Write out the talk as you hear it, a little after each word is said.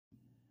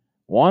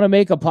Want to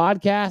make a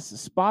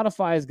podcast?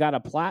 Spotify has got a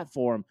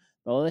platform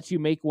that lets you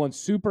make one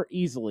super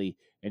easily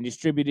and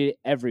distribute it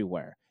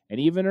everywhere and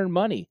even earn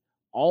money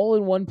all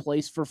in one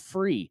place for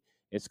free.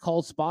 It's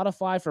called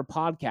Spotify for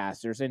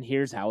Podcasters, and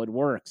here's how it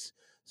works.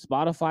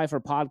 Spotify for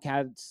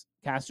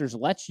Podcasters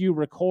lets you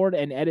record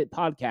and edit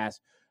podcasts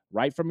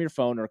right from your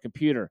phone or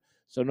computer.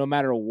 So no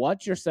matter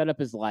what your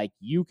setup is like,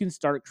 you can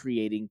start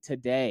creating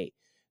today.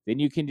 Then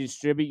you can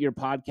distribute your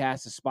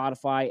podcast to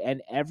Spotify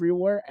and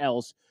everywhere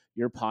else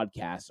your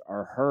podcasts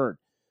are heard.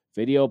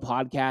 Video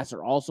podcasts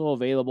are also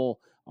available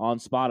on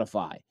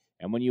Spotify.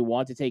 And when you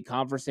want to take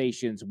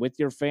conversations with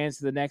your fans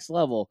to the next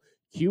level,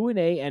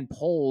 Q&A and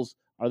polls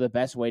are the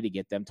best way to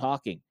get them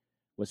talking.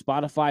 With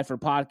Spotify for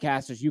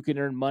Podcasters, you can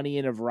earn money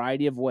in a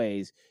variety of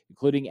ways,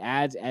 including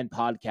ads and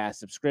podcast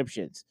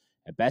subscriptions.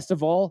 And best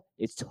of all,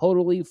 it's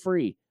totally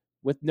free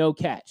with no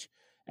catch.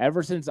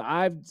 Ever since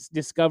I've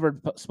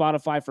discovered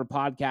Spotify for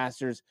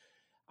Podcasters,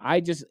 I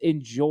just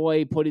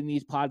enjoy putting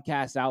these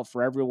podcasts out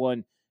for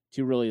everyone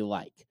to really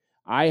like.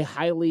 I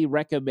highly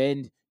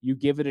recommend you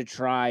give it a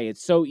try.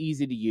 It's so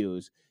easy to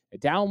use.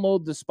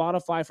 Download the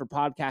Spotify for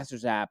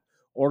Podcasters app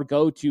or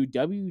go to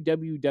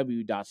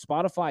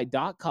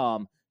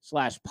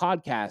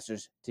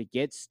www.spotify.com/podcasters to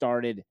get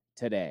started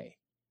today.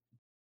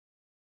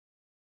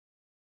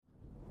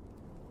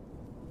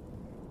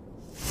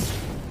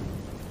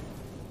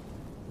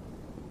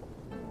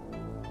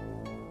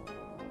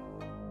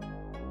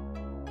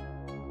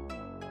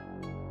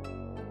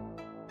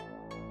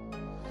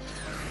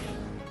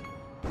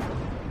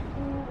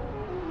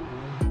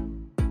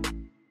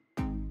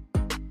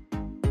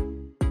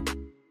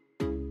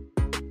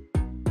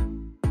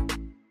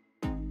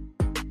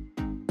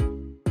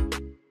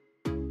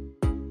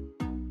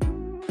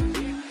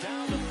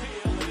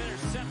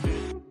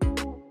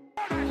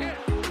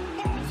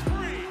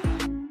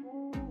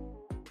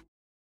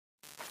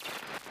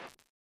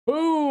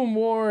 Boom,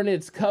 Warren,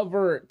 it's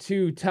cover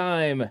 2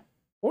 time.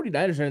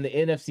 49ers are in the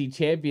NFC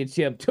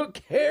Championship. Took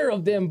care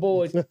of them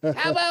boys.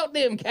 How about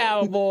them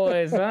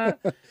Cowboys, huh?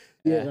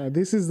 Yeah,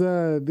 this is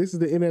the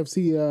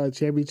NFC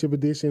Championship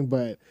edition,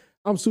 but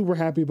I'm super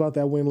happy about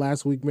that win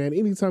last week, man.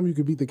 Anytime you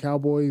can beat the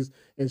Cowboys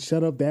and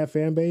shut up that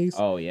fan base,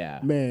 oh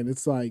yeah, man,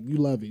 it's like you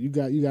love it. You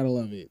gotta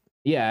love it.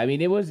 Yeah, I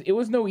mean it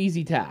was no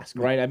easy task,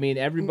 right? I mean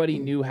everybody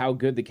knew how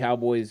good the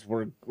Cowboys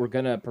were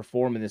gonna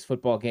perform in this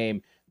football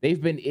game. They've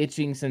been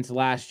itching since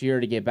last year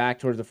to get back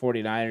towards the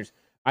 49ers.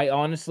 I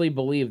honestly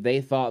believe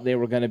they thought they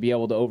were going to be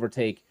able to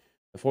overtake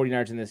the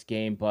 49ers in this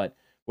game, but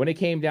when it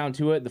came down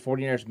to it, the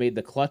 49ers made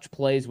the clutch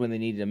plays when they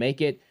needed to make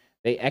it.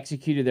 They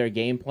executed their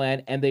game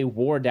plan, and they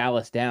wore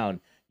Dallas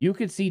down. You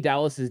could see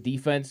Dallas's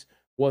defense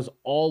was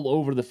all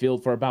over the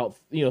field for about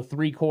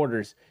 3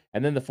 quarters,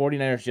 and then the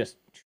 49ers just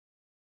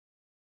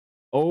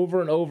over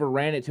and over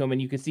ran it to them,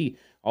 and you could see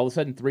all of a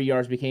sudden 3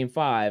 yards became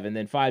 5, and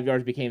then 5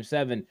 yards became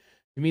 7.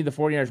 To me, the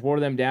 49ers wore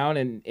them down,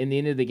 and in the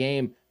end of the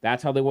game,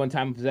 that's how they won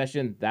time of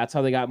possession. That's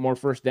how they got more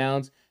first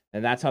downs,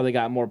 and that's how they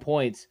got more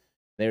points.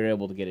 They were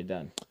able to get it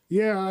done.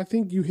 Yeah, I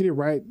think you hit it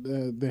right,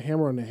 the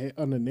hammer on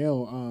the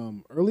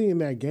nail. Early in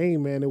that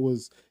game, man, it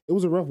was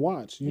a rough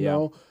watch. You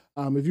know,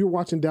 if you were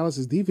watching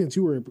Dallas's defense,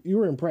 you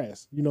were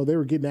impressed. You know, they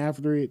were getting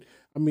after it.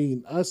 I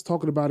mean, us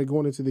talking about it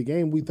going into the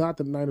game, we thought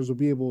the Niners would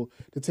be able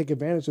to take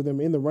advantage of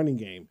them in the running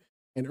game.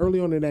 And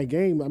early on in that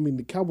game, I mean,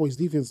 the Cowboys'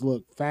 defense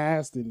looked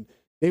fast and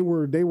they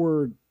were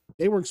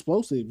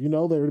explosive. You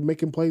know, they were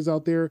making plays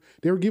out there.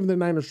 They were giving the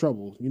Niners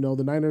trouble. You know,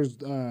 the Niners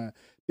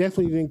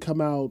definitely didn't come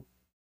out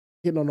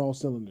hitting on all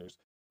cylinders.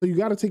 So you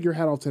got to take your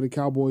hat off to the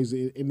Cowboys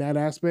in that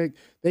aspect.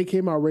 They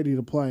came out ready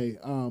to play.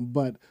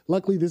 But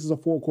luckily, this is a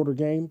 4-quarter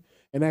game.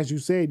 And as you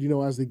said, you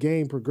know, as the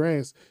game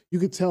progressed, you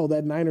could tell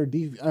that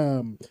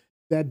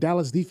that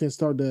Dallas defense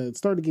started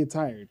to get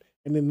tired.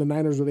 And then the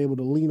Niners were able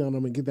to lean on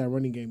them and get that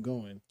running game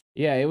going.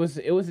 Yeah, it was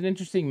an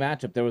interesting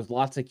matchup. There was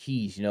lots of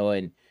keys,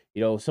 and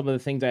some of the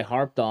things I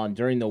harped on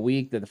during the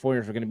week that the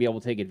 49ers were going to be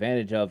able to take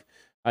advantage of.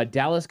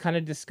 Dallas kind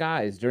of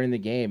disguised during the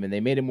game, and they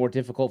made it more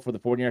difficult for the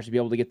 49ers to be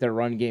able to get their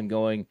run game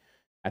going.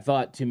 I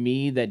thought, to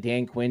me, that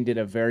Dan Quinn did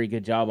a very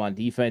good job on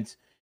defense.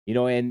 The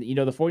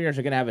 49ers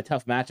are going to have a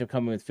tough matchup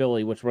coming with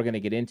Philly, which we're going to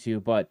get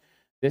into. But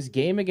this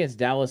game against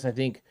Dallas, I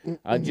think,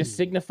 just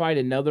signified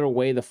another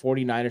way the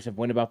 49ers have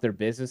went about their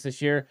business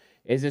this year.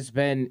 It's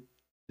been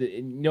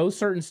no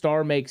certain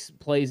star makes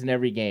plays in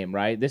every game,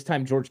 right? This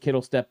time, George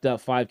Kittle stepped up,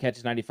 5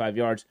 catches, 95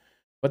 yards.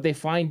 But they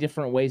find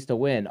different ways to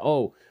win.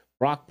 Oh,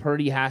 Brock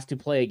Purdy has to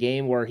play a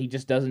game where he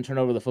just doesn't turn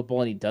over the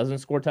football and he doesn't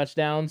score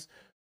touchdowns,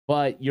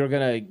 but you're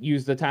going to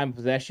use the time of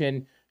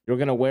possession. You're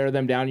going to wear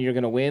them down and you're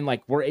going to win.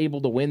 Like, we're able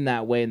to win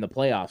that way in the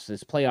playoffs.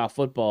 This playoff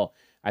football.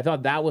 I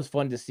thought that was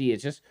fun to see.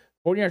 It's just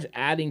 49ers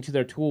adding to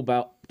their tool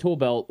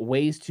belt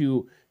ways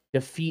to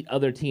defeat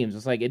other teams.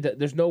 It's like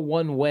there's no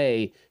one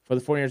way for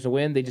the 49ers to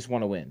win. They just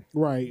want to win.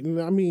 Right.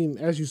 And I mean,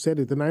 as you said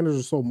it, the Niners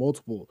are so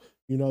multiple.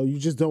 You know, you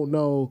just don't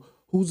know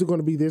who's it going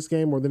to be this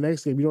game or the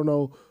next game. You don't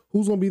know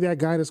who's going to be that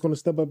guy that's going to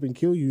step up and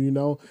kill you. You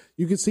know,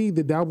 you can see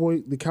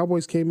the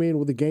Cowboys came in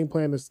with a game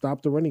plan to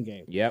stop the running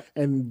game. Yep.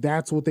 And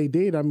that's what they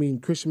did. I mean,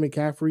 Christian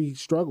McCaffrey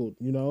struggled,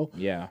 you know.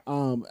 Yeah.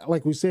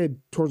 Like we said,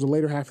 towards the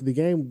later half of the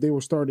game, they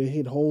were starting to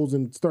hit holes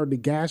and starting to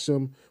gash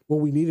them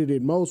when we needed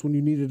it most, when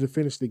you needed to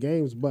finish the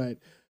games. But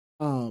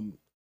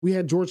we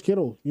had George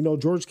Kittle. You know,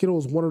 George Kittle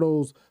is one of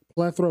those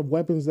plethora of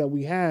weapons that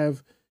we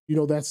have, you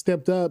know, that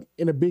stepped up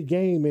in a big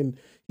game, and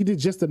he did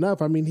just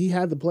enough. I mean, he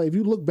had the play. If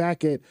you look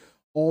back at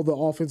all the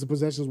offensive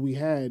possessions we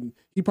had,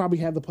 he probably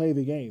had the play of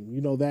the game. You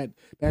know, that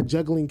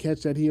juggling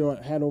catch that he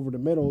had over the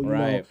middle, you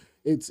know,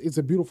 it's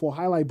a beautiful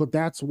highlight, but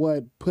that's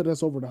what put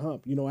us over the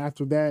hump. You know,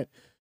 after that,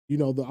 you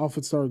know, the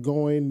offense started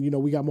going, you know,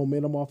 we got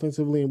momentum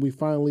offensively, and we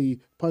finally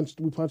punched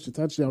a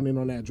touchdown in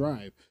on that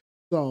drive.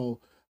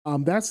 So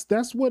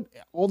that's what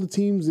all the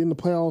teams in the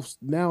playoffs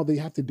now, they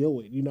have to deal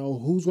with. You know,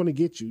 who's going to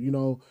get you, you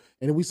know,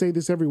 and we say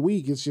this every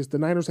week. It's just the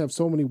Niners have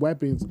so many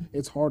weapons,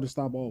 it's hard to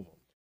stop all of them.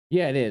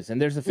 Yeah, it is. And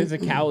there's a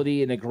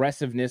physicality and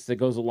aggressiveness that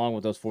goes along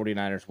with those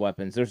 49ers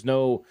weapons. There's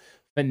no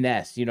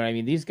finesse. You know what I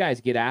mean? These guys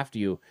get after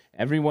you.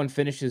 Everyone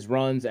finishes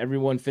runs.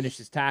 Everyone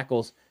finishes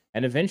tackles.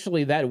 And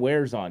eventually that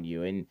wears on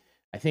you. And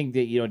I think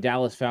that, you know,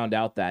 Dallas found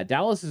out that.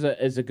 Dallas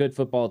is a good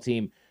football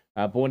team.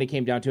 But when it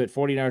came down to it,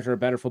 49ers are a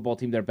better football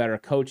team. They're a better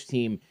coach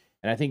team.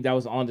 And I think that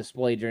was on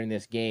display during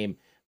this game.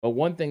 But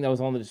one thing that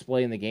was on the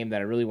display in the game that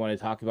I really want to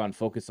talk about and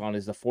focus on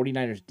is the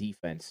 49ers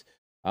defense.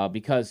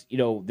 Because, you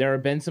know, there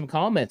have been some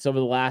comments over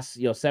the last,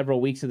 you know, several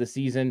weeks of the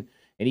season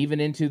and even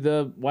into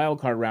the wild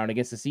card round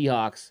against the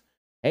Seahawks.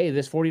 Hey,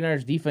 this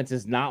 49ers defense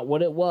is not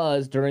what it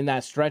was during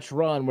that stretch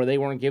run where they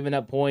weren't giving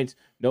up points.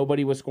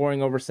 Nobody was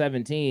scoring over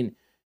 17.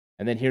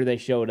 And then here they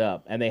showed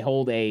up and they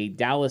hold a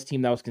Dallas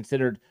team that was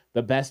considered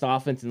the best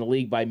offense in the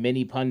league by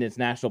many pundits,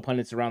 national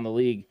pundits around the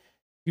league,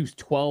 to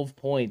 12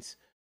 points.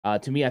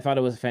 To me, I thought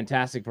it was a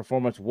fantastic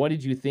performance. What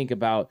did you think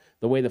about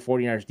the way the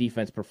 49ers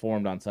defense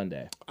performed on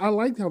Sunday? I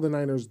liked how the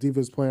Niners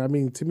defense played. I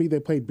mean, to me, they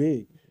played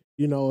big.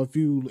 You know, if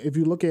you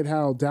look at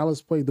how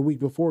Dallas played the week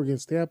before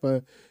against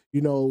Tampa,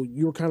 you know,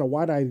 you were kind of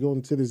wide-eyed going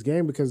into this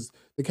game because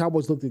the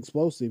Cowboys looked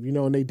explosive, you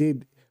know, and they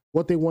did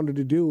what they wanted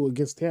to do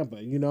against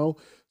Tampa, you know.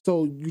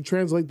 So you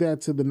translate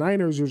that to the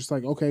Niners, you're just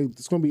like, okay,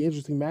 it's going to be an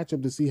interesting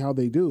matchup to see how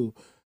they do.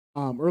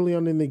 Early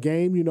on in the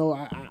game, you know,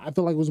 I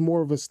feel like it was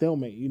more of a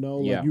stalemate, you know.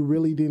 Like you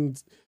really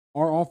didn't –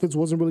 our offense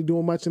wasn't really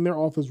doing much, and their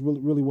offense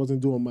really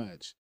wasn't doing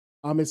much.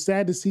 It's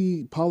sad to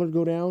see Pollard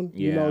go down.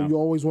 You know, you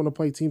always want to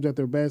play teams at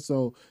their best,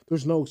 so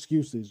there's no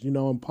excuses, you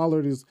know. And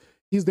Pollard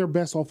he's their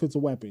best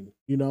offensive weapon,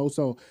 you know.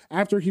 So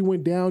after he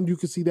went down, you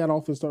could see that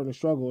offense starting to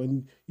struggle,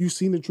 and you've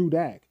seen the true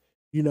Dak.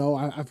 You know,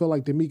 I feel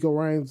like DeMeco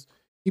Ryans,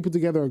 he put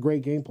together a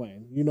great game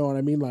plan. You know what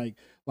I mean? Like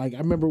I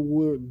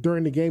remember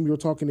during the game, you were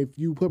talking, if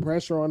you put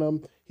pressure on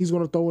him, he's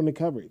going to throw in the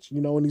coverage,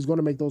 you know, and he's going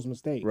to make those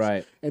mistakes.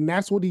 Right. And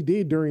that's what he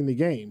did during the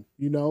game,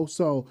 you know.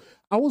 So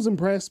I was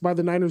impressed by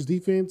the Niners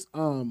defense.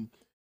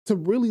 To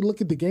really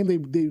look at the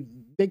game,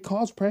 they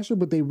caused pressure,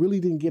 but they really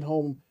didn't get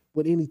home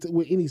with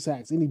any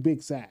sacks, any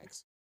big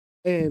sacks.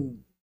 And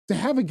to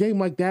have a game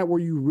like that where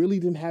you really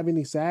didn't have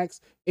any sacks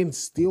and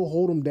still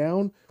hold them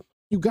down,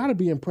 you got to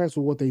be impressed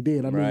with what they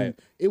did. I mean,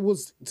 it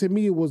was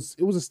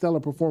a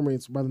stellar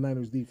performance by the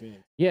Niners defense.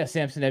 Yeah,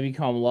 Samson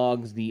Ebukam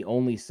logs the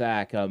only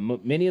sack.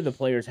 Many of the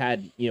players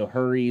had, you know,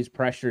 hurries,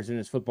 pressures in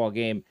this football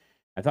game.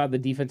 I thought the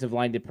defensive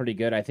line did pretty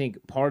good. I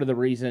think part of the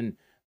reason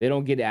they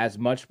don't get as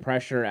much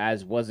pressure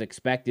as was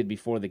expected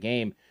before the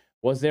game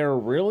was they're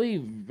really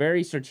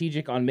very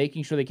strategic on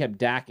making sure they kept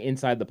Dak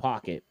inside the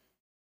pocket.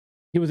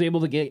 He was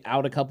able to get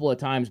out a couple of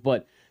times,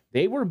 but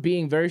they were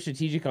being very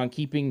strategic on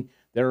keeping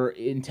their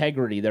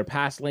integrity, their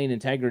pass lane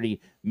integrity,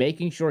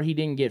 making sure he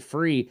didn't get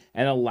free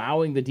and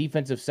allowing the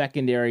defensive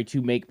secondary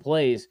to make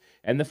plays.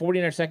 And the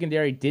 49ers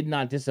secondary did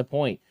not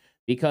disappoint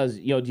because,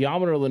 you know,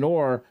 Deommodore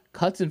Lenoir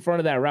cuts in front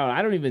of that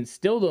route.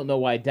 Still don't know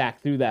why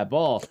Dak threw that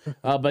ball,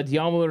 but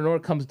Deommodore Lenoir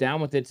comes down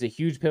with it. It's a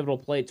huge pivotal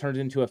play. It turns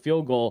into a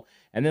field goal.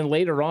 And then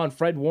later on,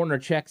 Fred Warner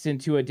checks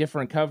into a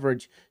different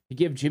coverage to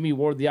give Jimmy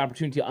Ward the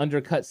opportunity to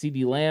undercut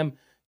CeeDee Lamb,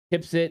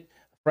 tips it.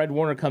 Fred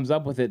Warner comes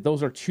up with it.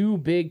 Those are two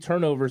big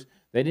turnovers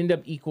that end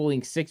up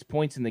equaling 6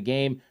 points in the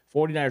game.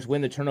 49ers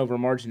win the turnover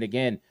margin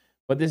again.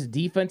 But this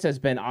defense has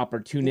been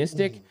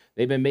opportunistic.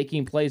 They've been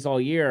making plays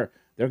all year.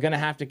 They're going to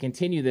have to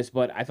continue this,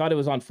 but I thought it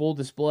was on full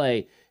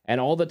display. And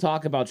all the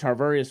talk about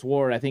Charvarius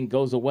Ward, I think,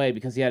 goes away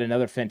because he had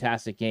another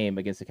fantastic game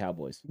against the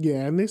Cowboys.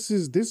 Yeah, and this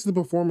is the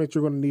performance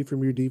you're going to need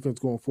from your defense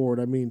going forward.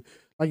 I mean,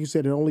 like you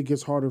said, it only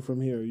gets harder from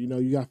here. You know,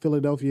 you got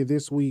Philadelphia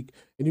this week,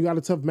 and you got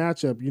a tough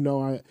matchup. You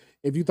know,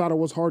 if you thought it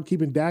was hard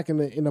keeping Dak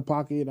in the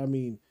pocket, I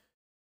mean,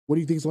 what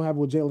do you think is going to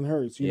happen with Jalen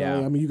Hurts? You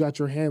know, I mean, you got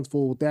your hands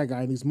full with that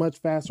guy, and he's much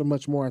faster,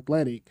 much more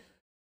athletic.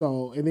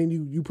 So, and then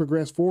you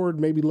progress forward,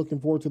 maybe looking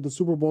forward to the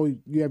Super Bowl.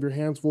 You have your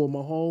hands full of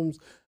Mahomes.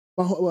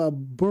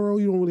 Burrow,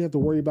 you don't really have to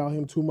worry about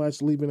him too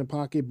much leaving the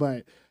pocket.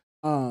 But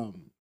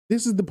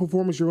this is the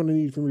performance you're going to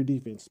need from your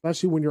defense,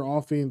 especially when your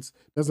offense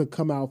doesn't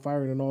come out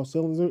firing on all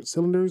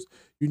cylinders.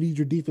 You need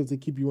your defense to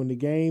keep you in the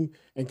game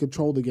and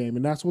control the game.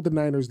 And that's what the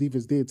Niners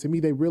defense did. To me,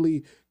 they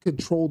really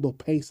controlled the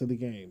pace of the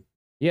game.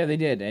 Yeah, they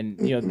did.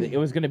 And, it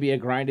was going to be a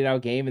grinded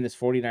out game, and this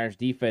 49ers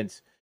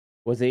defense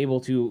was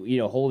able to,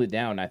 hold it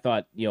down. I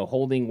thought,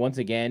 holding once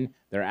again,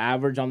 their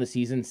average on the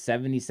season,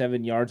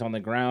 77 yards on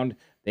the ground.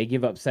 They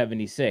give up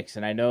 76.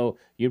 And I know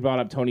you brought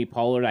up Tony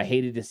Pollard. I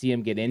hated to see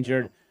him get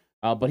injured.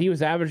 But he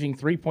was averaging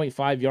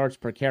 3.5 yards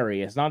per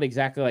carry. It's not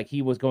exactly like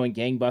he was going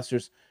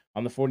gangbusters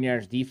on the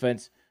 49ers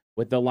defense.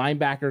 With the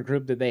linebacker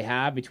group that they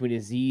have between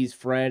Azeez,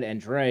 Fred,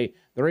 and Dre,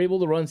 they're able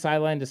to run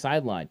sideline to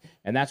sideline.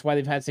 And that's why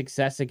they've had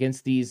success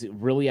against these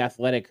really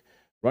athletic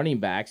running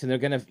backs. And they're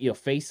going to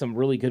face some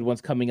really good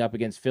ones coming up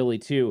against Philly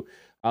too.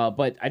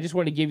 But I just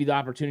want to give you the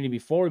opportunity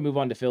before we move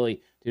on to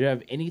Philly. Do you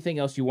have anything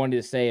else you wanted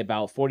to say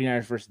about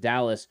 49ers versus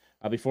Dallas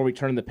before we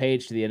turn the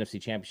page to the NFC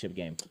Championship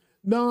game?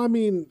 No, I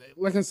mean,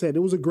 like I said,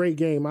 it was a great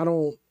game.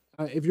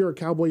 If you're a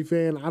Cowboy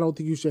fan, I don't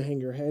think you should hang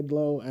your head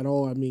low at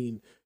all. I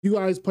mean, you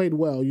guys played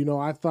well.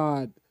 I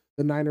thought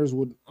the Niners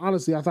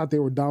I thought they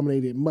were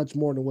dominated much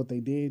more than what they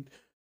did.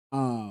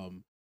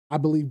 I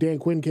believe Dan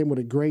Quinn came with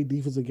a great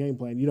defensive game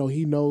plan.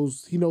 He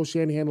knows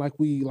Shanahan like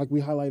we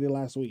highlighted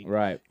last week.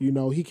 Right.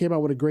 He came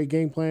out with a great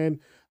game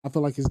plan. I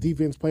feel like his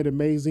defense played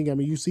amazing. I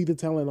mean, you see the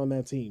talent on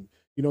that team.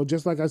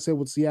 Just like I said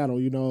with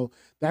Seattle,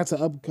 that's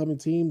an upcoming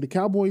team. The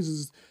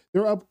Cowboys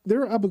they're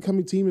an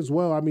up-and-coming team as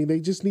well. I mean, they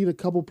just need a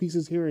couple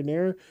pieces here and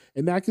there,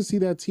 and I can see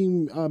that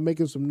team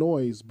making some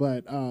noise.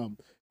 But if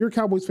you're a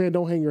Cowboys fan,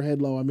 don't hang your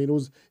head low. I mean,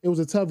 it was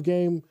a tough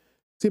game.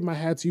 Tip my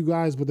hat to you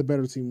guys, but the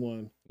better team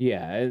won.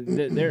 Yeah,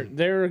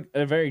 they're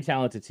a very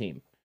talented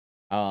team.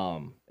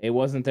 It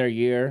wasn't their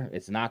year.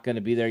 It's not going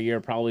to be their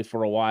year probably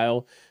for a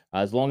while.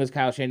 As long as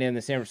Kyle Shanahan and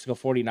the San Francisco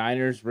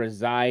 49ers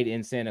reside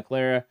in Santa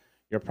Clara,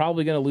 you're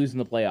probably going to lose in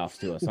the playoffs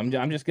to us. I'm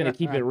just going to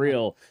keep it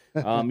real.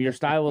 Your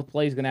style of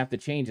play is going to have to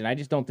change, and I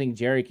just don't think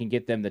Jerry can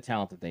get them the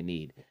talent that they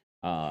need.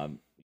 You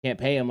can't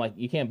pay him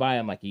you can't buy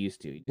him like you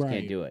used to. You just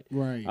can't do it.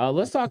 Right.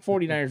 Let's talk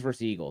 49ers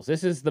versus Eagles.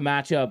 This is the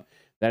matchup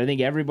that I think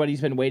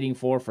everybody's been waiting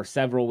for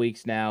several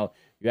weeks now.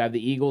 You have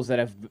the Eagles that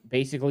have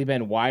basically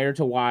been wire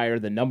to wire,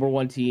 the number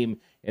one team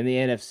in the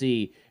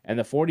NFC, and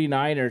the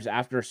 49ers,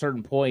 after a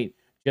certain point,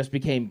 just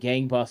became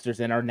gangbusters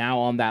and are now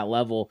on that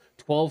level.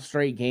 12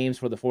 straight games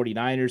for the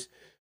 49ers.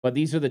 But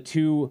these are the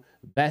two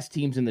best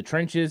teams in the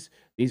trenches.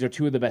 These are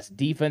two of the best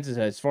defenses.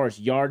 As far as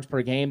yards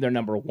per game, they're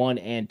number 1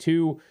 and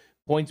 2.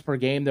 Points per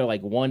game, they're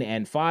like 1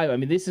 and 5. I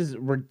mean, this is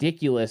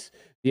ridiculous,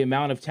 the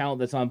amount of talent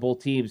that's on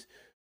both teams.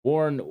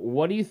 Warren,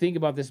 what do you think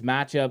about this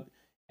matchup?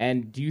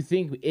 And do you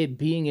think it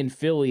being in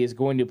Philly is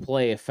going to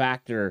play a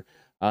factor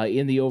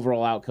in the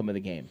overall outcome of the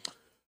game?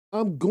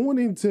 Going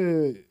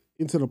into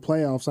the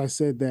playoffs, I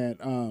said that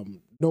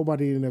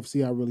nobody in the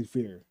NFC I really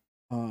fear.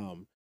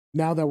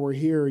 Now that we're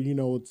here,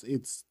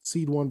 it's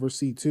seed 1 versus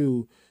seed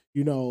 2.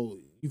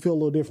 You feel a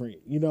little different.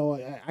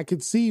 I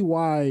could see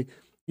why.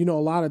 A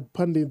lot of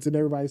pundits and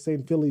everybody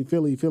saying Philly,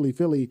 Philly, Philly,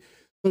 Philly.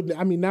 So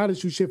I mean, now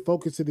that you shift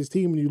focus to this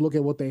team and you look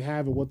at what they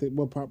have and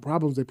what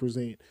problems they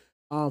present,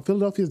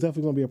 Philadelphia is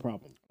definitely going to be a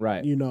problem,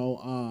 right?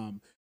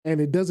 And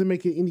it doesn't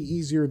make it any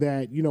easier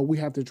that we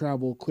have to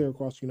travel clear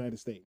across the United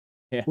States.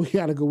 Yeah. We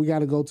gotta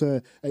go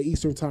to an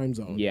Eastern time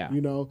zone. Yeah.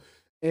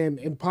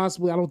 And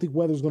possibly I don't think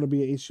weather's going to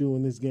be an issue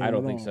in this game. I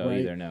don't think so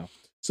either. No.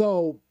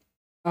 So,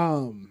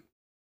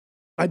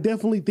 I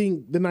definitely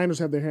think the Niners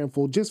have their hand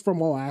full just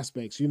from all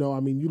aspects. I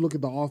mean, you look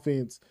at the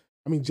offense.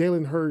 I mean,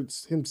 Jalen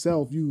Hurts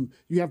himself, you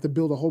have to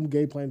build a home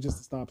game plan just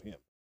to stop him.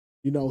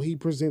 He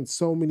presents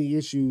so many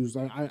issues.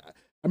 I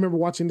remember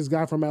watching this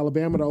guy from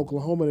Alabama to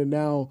Oklahoma and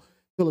now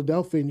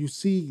Philadelphia, and you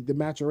see the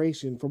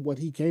maturation from what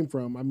he came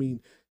from. I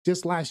mean,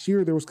 just last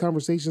year there was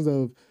conversations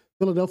of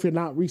Philadelphia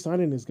not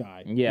re-signing this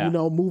guy. Yeah.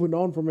 Moving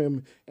on from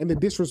him and the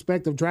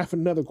disrespect of drafting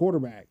another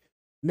quarterback.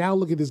 Now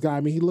look at this guy.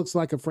 I mean, he looks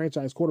like a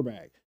franchise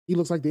quarterback. He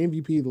looks like the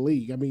MVP of the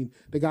league. I mean,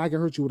 the guy can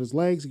hurt you with his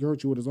legs. He can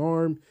hurt you with his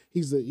arm.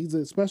 He's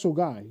a special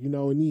guy,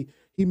 and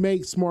he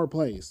makes smart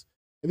plays.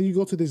 And then you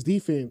go to this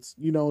defense,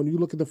 and you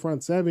look at the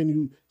front seven,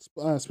 you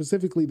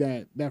specifically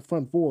that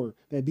front four,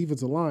 that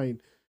defensive line.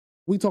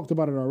 We talked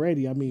about it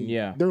already. I mean,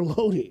 they're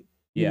loaded.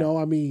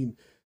 I mean,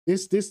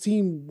 this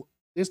team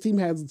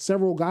has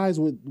several guys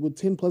with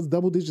 10 plus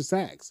double digit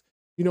sacks.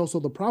 So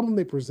the problem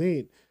they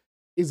present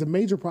is a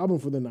major problem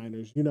for the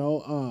Niners.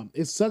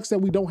 It sucks that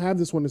we don't have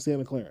this one in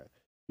Santa Clara.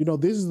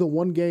 This is the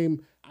one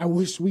game I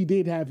wish we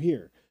did have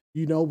here,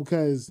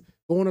 because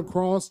going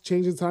across,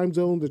 changing time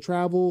zone, the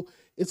travel,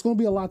 it's going to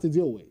be a lot to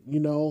deal with.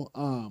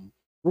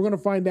 We're going to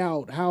find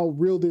out how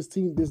real this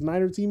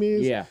Niner team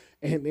is,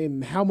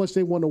 and how much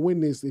they want to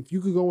win this. If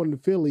you could go into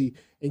Philly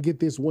and get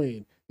this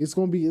win, it's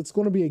going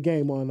to be a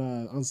game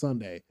on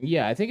Sunday.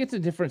 Yeah, I think it's a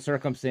different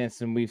circumstance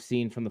than we've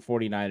seen from the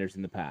 49ers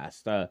in the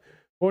past.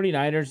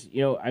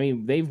 49ers, I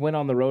mean, they've went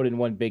on the road and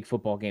won big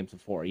football games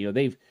before.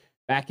 They've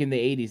back in the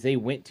 80s, they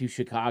went to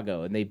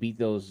Chicago and they beat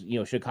those,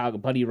 Chicago,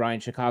 Buddy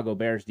Ryan, Chicago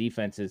Bears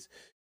defenses.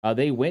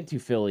 They went to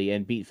Philly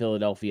and beat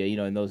Philadelphia,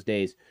 in those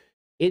days.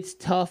 it's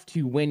tough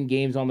to win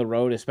games on the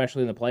road,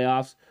 especially in the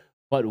playoffs.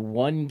 But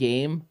one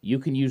game, you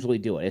can usually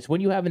do it. It's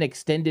when you have an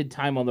extended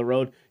time on the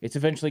road, it's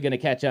eventually going to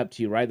catch up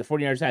to you, right? The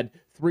 49ers had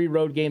 3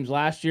 road games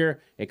last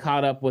year. It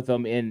caught up with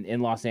them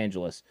in Los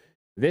Angeles.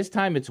 This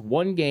time it's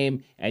one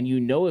game, and you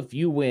know if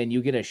you win,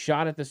 you get a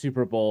shot at the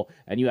Super Bowl,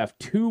 and you have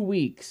 2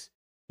 weeks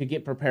to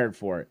get prepared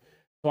for it.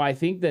 So I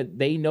think that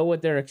they know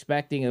what they're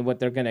expecting and what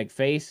they're going to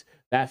face.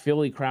 That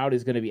Philly crowd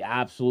is going to be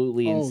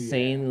absolutely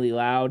insanely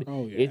loud.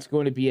 It's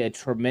going to be a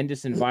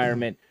tremendous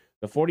environment.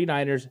 The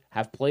 49ers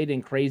have played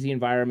in crazy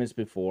environments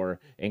before,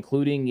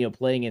 including,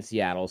 playing in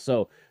Seattle.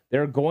 So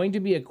they're going to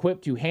be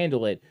equipped to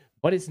handle it,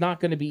 but it's not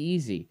going to be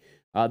easy.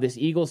 This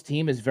Eagles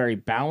team is very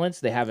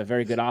balanced. They have a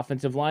very good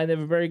offensive line. They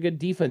have a very good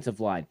defensive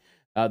line.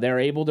 They're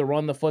able to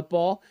run the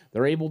football.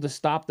 They're able to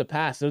stop the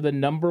pass. They're the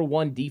number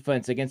 1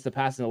 defense against the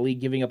pass in the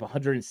league, giving up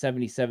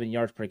 177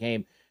 yards per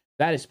game.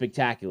 That is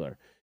spectacular.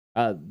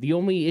 The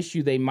only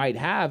issue they might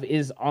have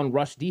is on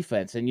rush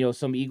defense. And,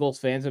 some Eagles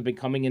fans have been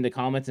coming into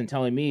comments and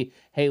telling me,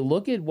 hey,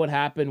 look at what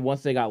happened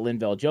once they got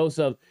Linval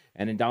Joseph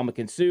and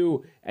Ndamukong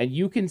Suh. And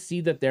you can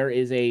see that there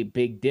is a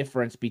big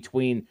difference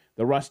between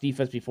the rush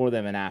defense before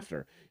them and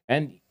after.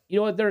 And you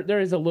know what?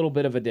 There is a little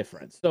bit of a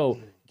difference. So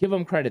give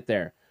them credit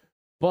there.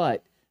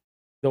 But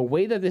the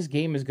way that this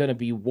game is going to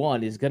be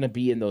won is going to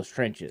be in those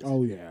trenches.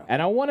 Oh, yeah.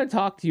 And I want to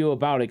talk to you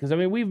about it because,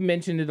 we've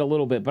mentioned it a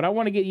little bit, but I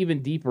want to get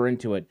even deeper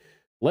into it.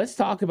 Let's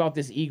talk about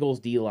this Eagles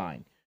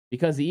D-line,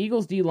 because the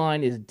Eagles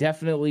D-line is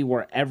definitely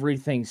where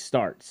everything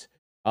starts.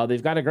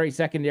 They've got a great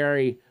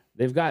secondary.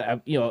 They've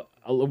got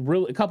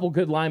a couple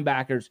good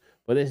linebackers,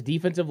 but this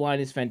defensive line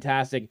is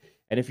fantastic.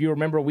 And if you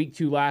remember week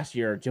 2 last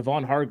year,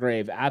 Javon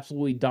Hargrave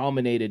absolutely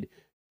dominated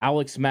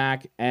Alex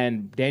Mack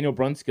and Daniel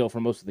Brunskill for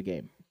most of the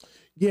game.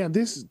 Yeah,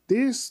 this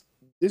is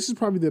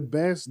probably the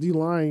best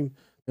D-line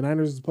the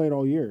Niners has played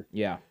all year.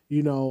 Yeah.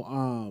 The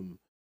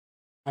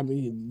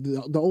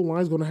old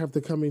line's going to have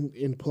to come in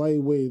and play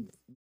with.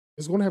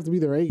 It's going to have to be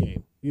their A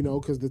game,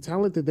 because the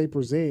talent that they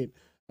present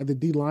at the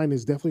D line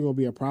is definitely going to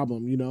be a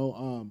problem. You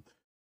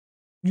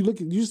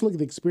just look at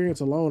the experience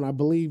alone. I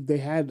believe they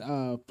had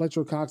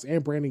Fletcher Cox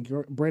and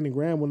Brandon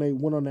Graham when they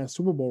went on that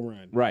Super Bowl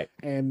run. Right.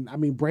 And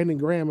Brandon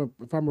Graham,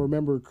 if I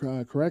remember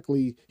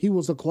correctly, he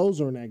was a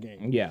closer in that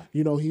game. Yeah.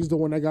 He's the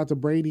one that got to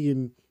Brady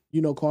and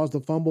caused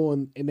the fumble,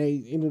 and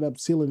they ended up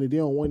sealing the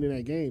deal and winning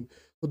that game.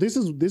 But this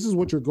is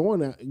what you're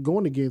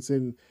going against,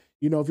 and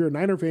if you're a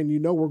Niner fan,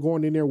 we're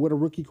going in there with a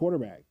rookie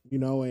quarterback,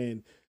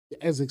 and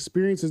as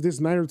experienced as this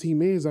Niner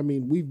team is,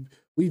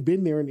 we've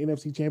been there in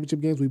NFC Championship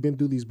games, we've been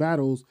through these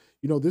battles.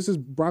 This is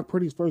Brock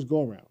Purdy's first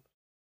go around,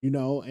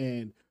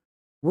 and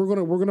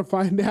we're gonna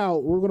find out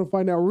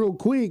real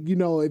quick,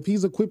 if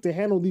he's equipped to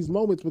handle these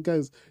moments,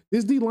 because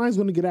this D line's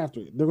gonna get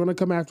after it. They're gonna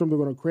come after him. They're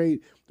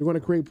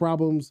gonna create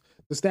problems.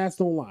 The stats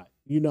don't lie.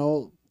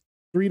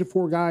 3 to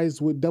 4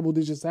 guys with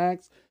double-digit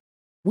sacks.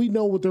 We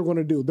know what they're going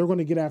to do. They're going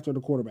to get after the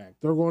quarterback.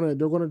 They're going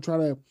to try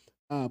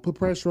to put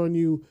pressure on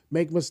you,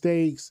 make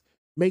mistakes,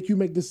 make you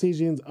make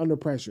decisions under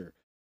pressure,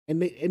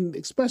 and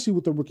especially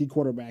with the rookie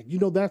quarterback.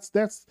 That's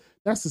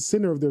the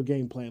center of their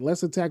game plan.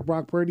 Let's attack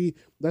Brock Purdy.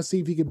 Let's see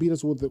if he can beat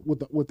us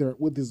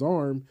with his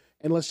arm,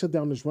 and let's shut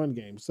down this run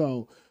game.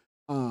 So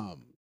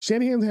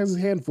Shanahan has his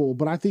handful,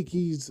 but I think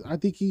he's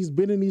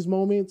been in these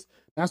moments.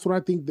 That's what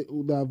I think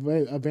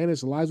the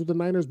advantage lies with the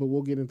Niners. But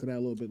we'll get into that a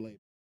little bit later.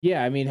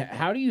 Yeah,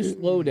 how do you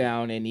slow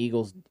down an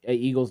Eagles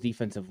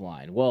defensive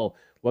line? Well,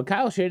 what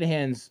Kyle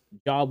Shanahan's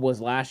job was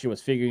last year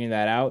was figuring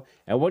that out.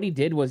 And what he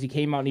did was he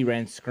came out and he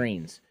ran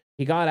screens.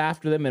 He got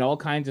after them in all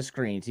kinds of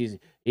screens. He's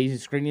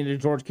screening to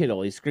George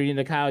Kittle. He's screening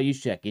to Kyle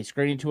Juszczyk. He's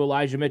screening to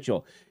Elijah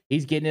Mitchell.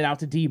 He's getting it out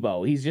to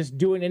Debo. He's just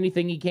doing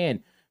anything he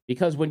can.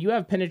 Because when you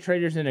have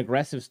penetrators and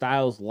aggressive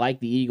styles like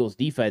the Eagles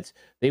defense,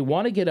 they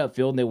want to get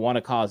upfield and they want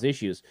to cause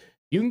issues.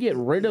 You can get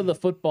rid of the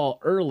football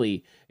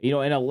early,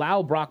 and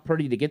allow Brock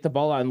Purdy to get the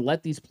ball out and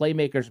let these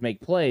playmakers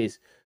make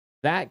plays.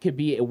 That could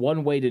be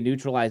one way to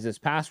neutralize this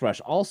pass rush.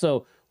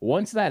 Also,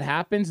 once that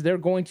happens, they're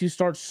going to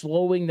start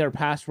slowing their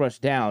pass rush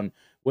down,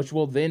 which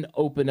will then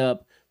open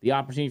up the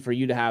opportunity for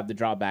you to have the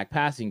drop back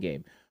passing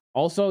game.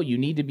 Also, you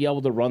need to be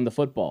able to run the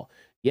football.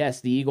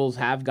 Yes, the Eagles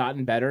have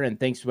gotten better, and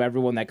thanks to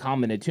everyone that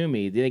commented to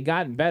me, they've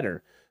gotten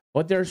better.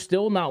 But they're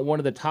still not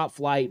one of the top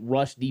flight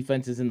rush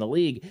defenses in the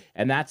league,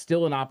 and that's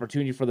still an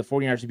opportunity for the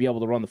 49ers to be able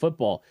to run the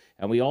football.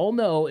 And we all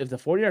know if the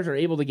 49ers are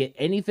able to get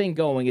anything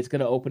going, it's going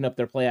to open up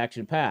their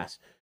play-action pass.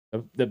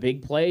 The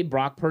big play,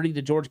 Brock Purdy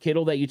to George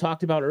Kittle that you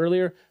talked about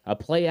earlier, a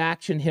play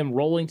action, him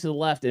rolling to the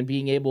left and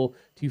being able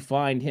to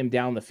find him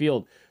down the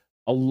field.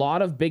 A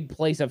lot of big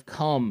plays have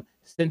come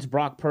since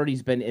Brock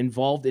Purdy's been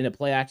involved in a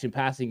play-action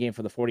passing game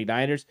for the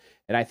 49ers,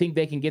 and I think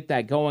they can get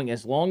that going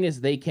as long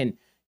as they can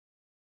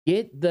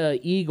get the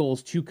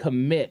Eagles to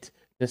commit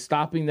to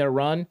stopping their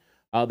run.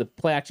 The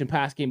play-action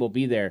pass game will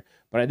be there.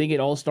 But I think it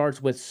all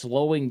starts with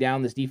slowing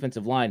down this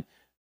defensive line.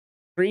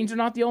 Screens are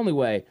not the only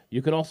way.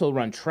 You can also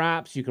run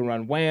traps. You can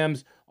run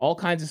whams, all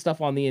kinds of stuff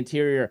on the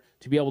interior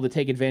to be able to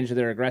take advantage of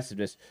their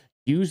aggressiveness.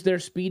 Use their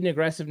speed and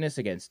aggressiveness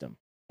against them.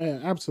 Yeah,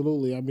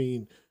 absolutely.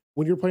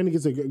 when you're playing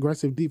against an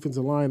aggressive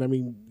defensive line, I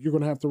mean, you're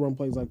going to have to run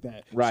plays like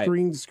that. Right.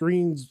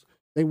 Screens,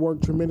 they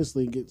work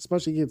tremendously,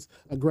 especially against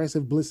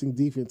aggressive blitzing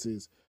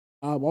defenses.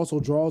 Also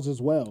draws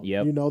as well.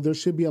 Yep. You know, there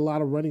should be a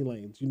lot of running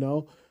lanes, you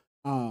know.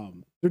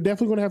 They're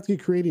definitely going to have to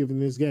get creative in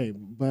this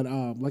game. But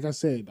like I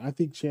said, I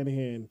think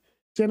Shanahan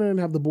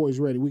have the boys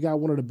ready. We got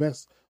one of the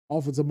best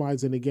offensive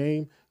minds in the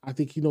game. I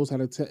think he knows how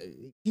to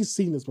he's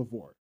seen this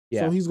before.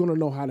 Yeah. So he's going to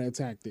know how to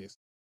attack this.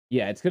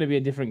 Yeah, it's going to be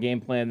a different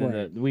game plan than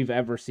Right. we've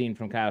ever seen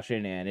from Kyle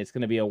Shanahan. It's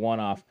going to be a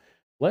one-off.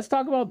 Let's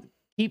talk about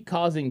keep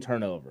causing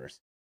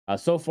turnovers.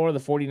 So far, the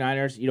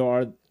 49ers, you know,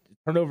 our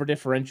turnover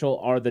differential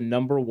are the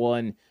number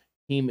one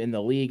team in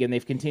the league, and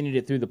they've continued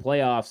it through the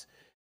playoffs.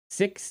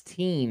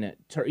 16,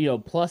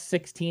 plus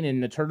 16 in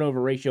the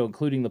turnover ratio,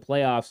 including the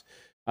playoffs.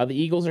 The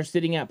Eagles are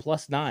sitting at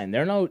plus 9.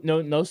 They're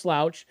no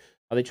slouch.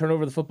 They turn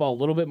over the football a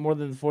little bit more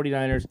than the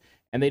 49ers,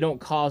 and they don't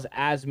cause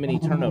as many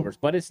turnovers.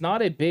 But it's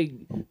not a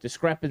big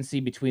discrepancy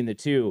between the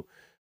two.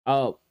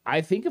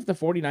 I think if the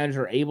 49ers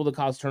are able to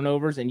cause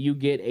turnovers and you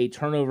get a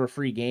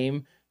turnover-free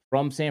game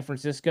from San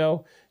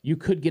Francisco, you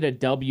could get a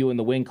W in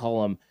the win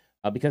column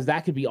because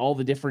that could be all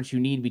the difference you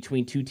need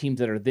between two teams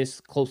that are this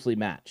closely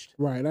matched.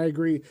 Right, I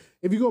agree.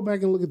 If you go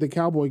back and look at the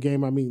Cowboy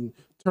game, I mean,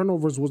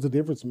 turnovers was the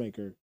difference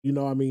maker. You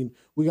know, I mean,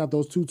 we got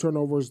those 2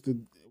 turnovers.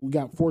 We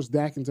got forced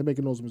Dak into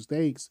making those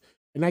mistakes,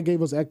 and that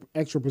gave us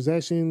extra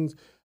possessions,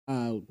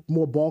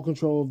 more ball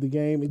control of the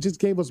game. It just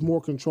gave us more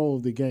control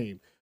of the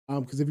game.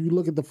 Because if you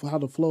look at how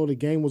the flow of the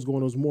game was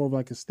going, it was more of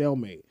like a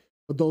stalemate.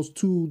 But those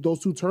two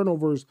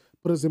turnovers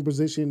put us in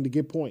position to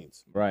get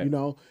points, right? You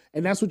know,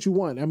 and that's what you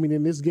want. I mean,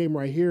 in this game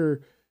right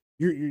here,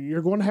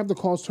 you're going to have to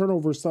cause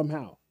turnovers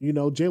somehow. You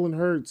know, Jalen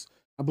Hurts,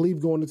 I believe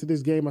going into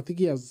this game, I think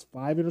he has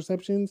 5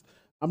 interceptions.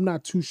 I'm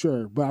not too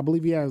sure, but I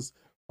believe he has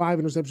 5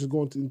 interceptions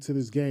going into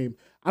this game.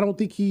 I don't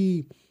think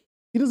he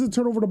doesn't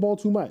turn over the ball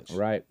too much,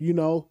 right? You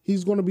know,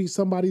 he's going to be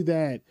somebody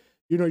that,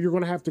 you know, you're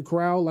going to have to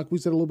corral, like we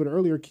said a little bit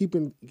earlier, keep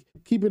in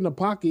the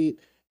pocket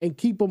and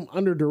keep him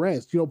under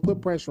duress. You know,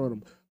 put pressure on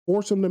him.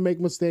 Force him to make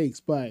mistakes,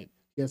 but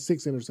he has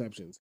 6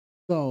 interceptions.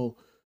 So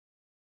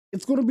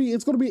it's gonna be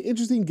an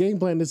interesting game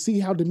plan to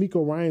see how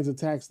DeMeco Ryans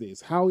attacks this,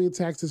 how he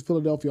attacks this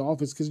Philadelphia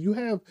offense, because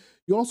you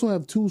also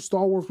have 2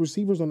 stalwart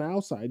receivers on the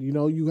outside. You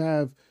know, you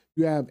have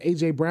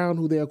AJ Brown,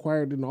 who they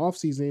acquired in the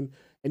offseason,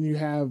 and you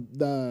have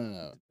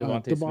the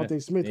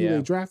Devontae Smith, who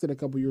they drafted a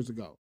couple years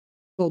ago.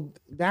 So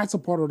that's a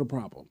part of the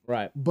problem,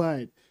 right?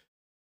 But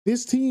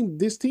this team,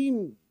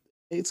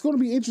 it's going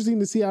to be interesting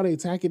to see how they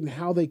attack it and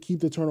how they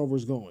keep the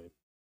turnovers going.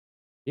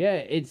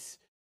 Yeah,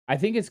 I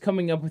think it's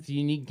coming up with a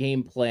unique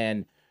game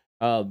plan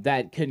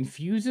that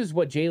confuses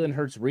what Jalen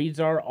Hurts' reads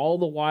are, all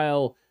the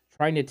while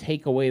trying to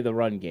take away the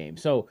run game.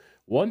 So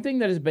one thing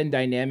that has been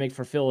dynamic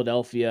for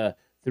Philadelphia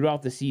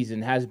throughout the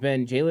season has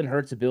been Jalen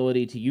Hurts'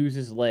 ability to use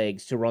his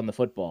legs to run the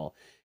football.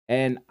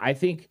 And I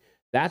think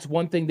that's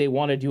one thing they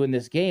want to do in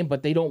this game,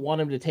 but they don't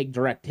want him to take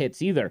direct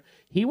hits either.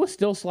 He was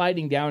still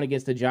sliding down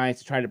against the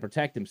Giants to try to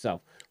protect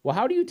himself. Well,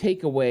 how do you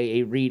take away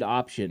a read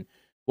option?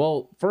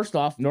 Well, first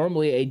off,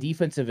 normally a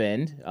defensive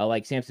end,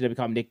 like Samson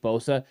Ebukam, Nick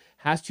Bosa,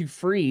 has to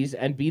freeze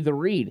and be the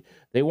read.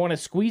 They want to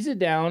squeeze it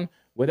down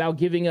without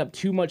giving up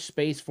too much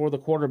space for the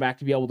quarterback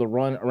to be able to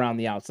run around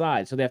the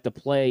outside. So they have to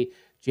play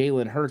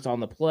Jalen Hurts on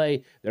the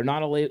play. They're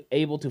not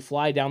able to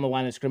fly down the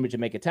line of scrimmage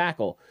and make a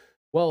tackle.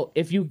 Well,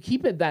 if you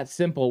keep it that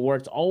simple where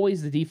it's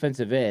always the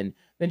defensive end,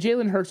 then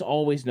Jalen Hurts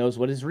always knows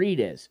what his read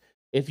is.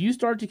 If you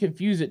start to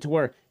confuse it to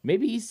where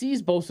maybe he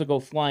sees Bosa go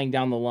flying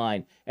down the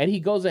line and he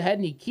goes ahead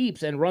and he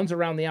keeps and runs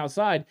around the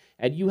outside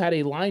and you had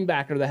a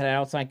linebacker that had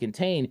outside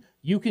contain,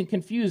 you can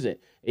confuse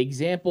it.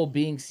 Example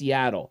being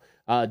Seattle.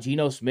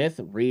 Geno Smith,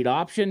 read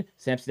option.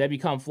 Samson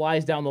Ebukam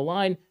flies down the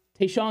line.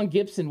 Tayshaun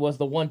Gibson was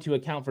the one to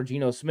account for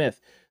Geno Smith.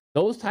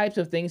 Those types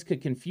of things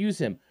could confuse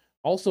him.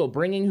 Also,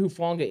 bringing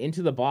Hufanga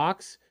into the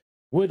box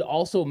would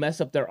also mess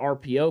up their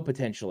RPO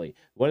potentially.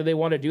 What do they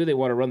want to do? They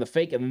want to run the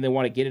fake and then they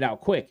want to get it out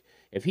quick.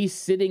 If he's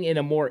sitting in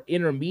a more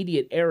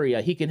intermediate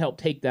area, he can help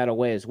take that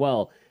away as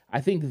well.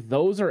 I think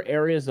those are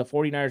areas the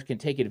 49ers can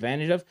take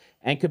advantage of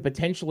and could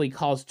potentially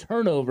cause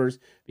turnovers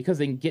because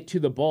they can get to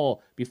the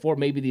ball before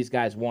maybe these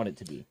guys want it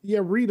to be. Yeah,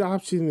 read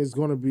option is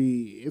going to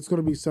be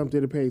something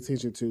to pay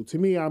attention to. To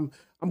me, I'm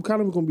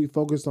kind of going to be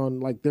focused on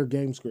like their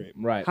game script.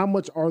 Right. How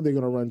much are they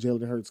going to run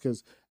Jalen Hurts?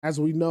 Because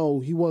as we know,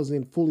 he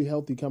wasn't fully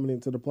healthy coming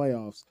into the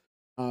playoffs.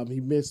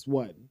 He missed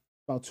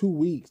about 2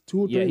 weeks, 2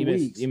 or 3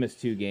 weeks. He missed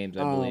 2 games,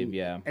 I believe.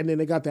 Yeah. And then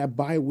they got that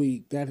bye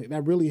week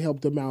that really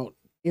helped them out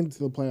into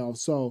the playoffs.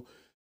 So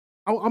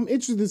I'm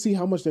interested to see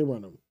how much they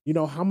run him. You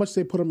know, how much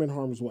they put him in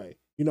harm's way.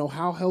 You know,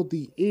 how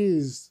healthy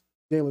is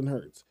Jalen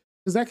Hurts?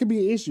 Because that could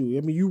be an issue.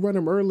 I mean, you run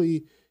him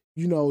early,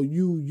 you know,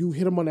 you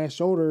hit him on that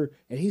shoulder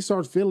and he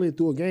starts feeling it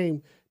through a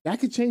game. That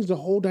could change the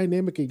whole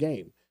dynamic of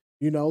game,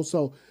 you know?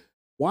 So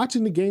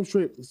watching the game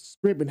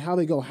script and how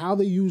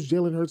they use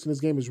Jalen Hurts in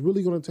this game is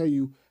really going to tell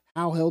you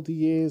how healthy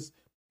he is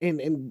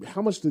and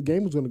how much the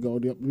game is going to go,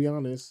 to be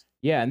honest.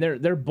 Yeah, and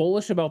they're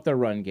bullish about their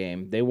run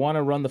game. They want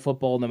to run the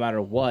football no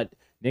matter what.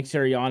 Nick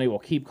Sirianni will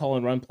keep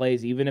calling run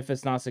plays, even if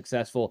it's not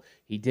successful.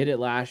 He did it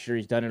last year.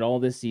 He's done it all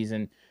this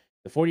season.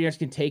 The 49ers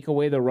can take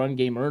away the run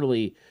game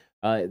early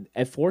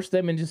and force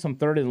them into some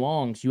third and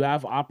longs. You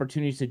have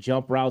opportunities to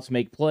jump routes,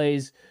 make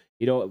plays,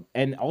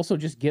 and also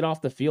just get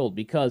off the field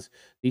because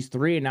these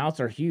 3 and outs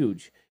are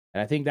huge.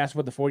 And I think that's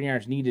what the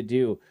 49ers need to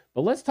do.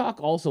 But let's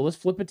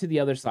flip it to the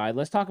other side.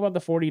 Let's talk about the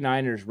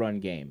 49ers run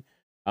game.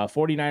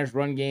 49ers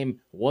run game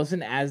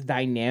wasn't as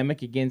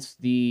dynamic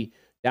against the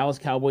Dallas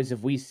Cowboys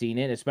if we've seen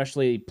it,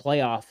 especially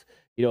playoff,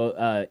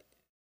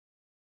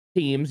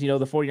 teams. The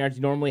 49ers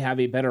normally have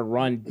a better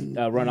run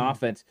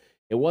offense.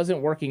 It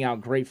wasn't working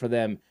out great for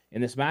them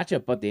in this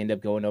matchup, but they end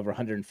up going over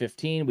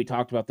 115. We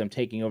talked about them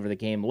taking over the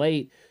game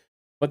late,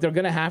 but they're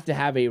going to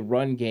have a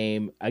run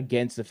game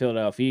against the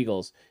Philadelphia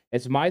Eagles.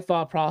 It's my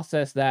thought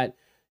process that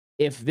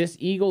if this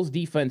Eagles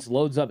defense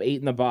loads up 8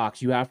 in the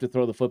box, you have to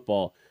throw the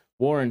football.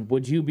 Warren,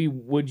 would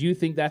you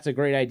think that's a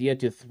great idea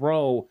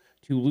to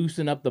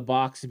loosen up the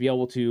box to be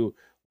able to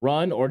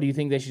run, or do you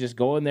think they should just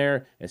go in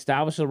there,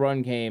 establish a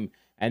run game,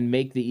 and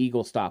make the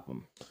Eagles stop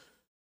them?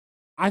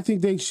 I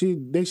think they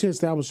should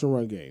establish a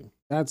run game.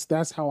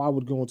 That's how I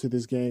would go into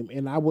this game,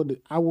 and I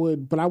would,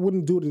 but I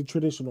wouldn't do it the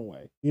traditional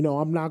way.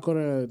 I'm not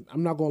gonna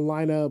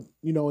line up,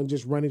 and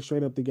just run it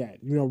straight up the gut.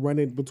 Run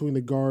it between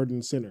the guard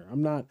and center.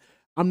 I'm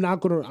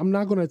not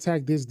gonna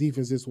attack this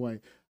defense this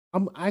way.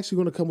 I'm actually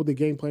gonna come with a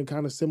game plan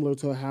kind of similar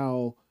to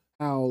how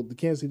the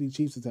Kansas City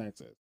Chiefs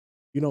attacks us.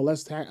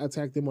 Let's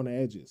attack them on the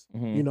edges.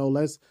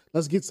 Mm-hmm.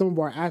 Let's get some of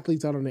our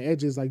athletes out on the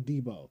edges like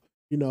Debo.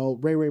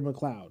 Ray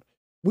McLeod.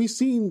 We've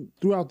seen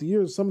throughout the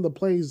years some of the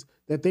plays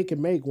that they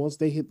can make once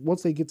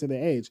they get to the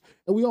edge.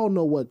 And we all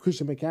know what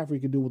Christian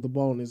McCaffrey can do with the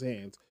ball in his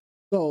hands.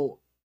 So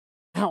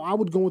how I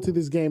would go into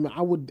this game,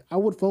 I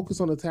would focus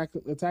on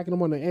attacking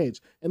them on the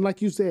edge. And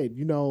like you said,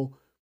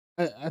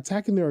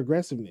 attacking their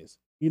aggressiveness.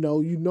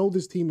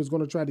 This team is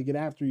going to try to get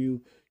after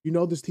you.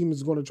 This team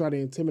is going to try to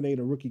intimidate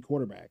a rookie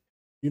quarterback.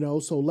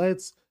 So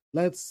let's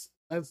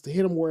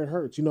hit them where it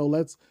hurts.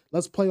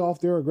 Let's play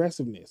off their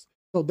aggressiveness.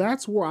 So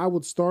that's where I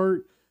would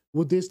start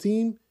with this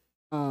team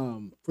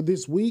for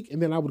this week, and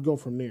then I would go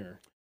from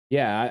there.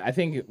 Yeah, I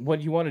think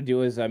what you want to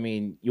do is,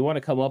 you want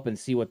to come up and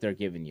see what they're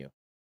giving you.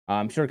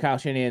 I'm sure Kyle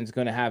Shanahan's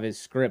going to have his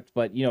script,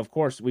 but, of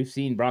course, we've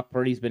seen Brock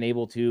Purdy's been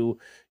able to,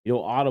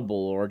 audible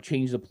or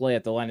change the play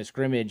at the line of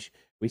scrimmage.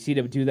 We see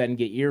him do that and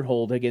get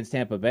earhold against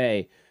Tampa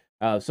Bay.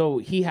 So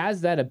he has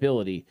that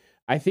ability.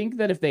 I think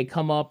that if they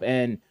come up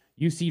and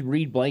you see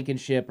Reed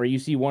Blankenship or you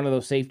see one of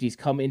those safeties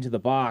come into the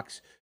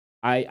box,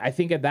 I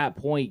think at that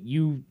point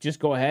you just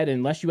go ahead,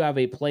 unless you have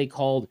a play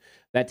called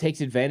that takes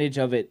advantage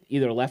of it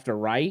either left or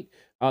right,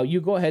 you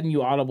go ahead and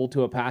you audible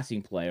to a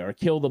passing play or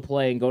kill the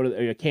play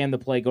and can the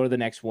play, go to the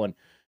next one.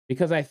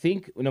 Because I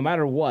think no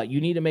matter what,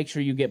 you need to make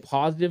sure you get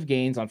positive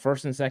gains on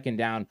first and second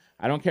down.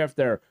 I don't care if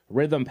they're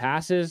rhythm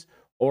passes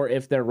or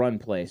if they're run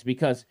plays,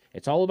 because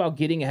it's all about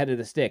getting ahead of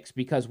the sticks.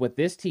 Because with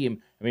this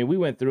team, we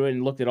went through it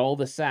and looked at all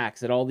the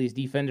sacks that all these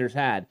defenders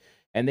had,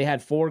 and they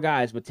had 4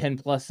 guys with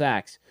 10-plus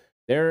sacks.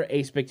 They're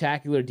a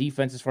spectacular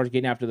defense as far as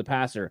getting after the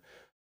passer.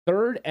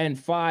 3rd and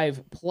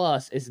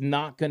 5+ is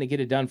not going to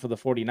get it done for the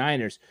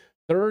 49ers.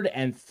 3rd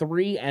and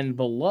 3 and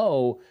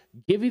below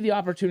give you the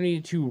opportunity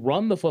to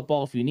run the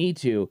football if you need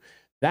to.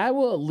 That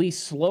will at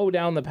least slow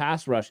down the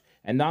pass rush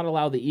and not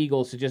allow the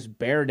Eagles to just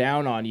bear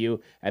down on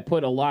you and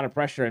put a lot of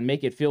pressure and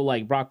make it feel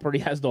like Brock Purdy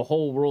has the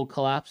whole world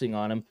collapsing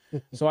on him.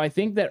 So I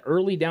think that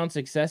early down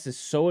success is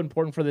so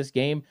important for this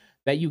game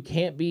that you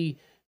can't be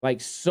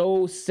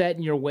so set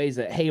in your ways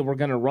that, hey, we're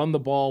going to run the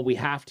ball. You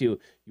have to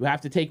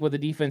take what the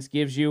defense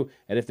gives you.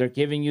 And if they're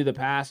giving you the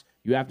pass,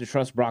 you have to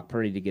trust Brock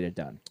Purdy to get it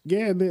done.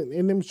 Yeah.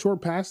 And them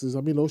short passes.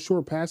 Those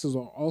short passes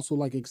are also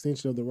like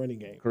extension of the running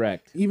game.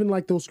 Correct. Even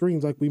like those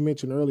screens, like we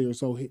mentioned earlier.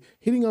 So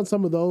hitting on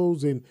some of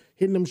those and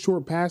hitting them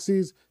short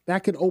passes,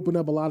 that could open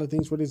up a lot of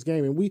things for this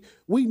game. And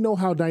we know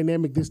how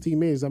dynamic this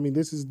team is.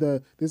 This is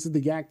the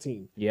YAC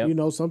team.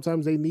 Yeah.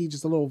 Sometimes they need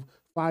just a little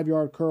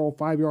 5-yard curl,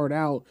 5-yard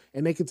out,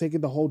 and they can take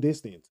it the whole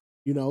distance,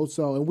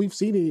 So, and we've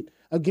seen it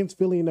against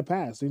Philly in the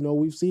past.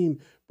 We've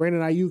seen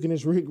Brandon Ayuk in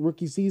his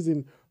rookie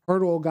season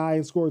hurdle a guy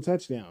and score a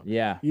touchdown.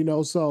 Yeah.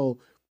 So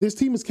this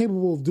team is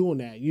capable of doing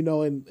that,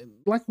 and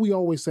like we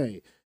always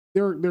say,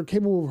 they're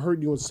capable of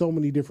hurting you in so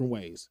many different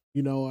ways,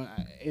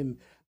 and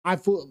I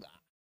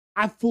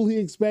fully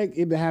expect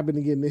it to happen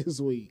again this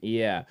week.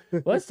 Yeah.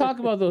 Let's talk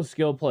about those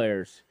skill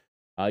players.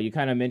 You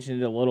kind of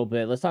mentioned it a little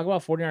bit. Let's talk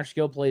about 49er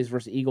skill plays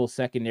versus Eagles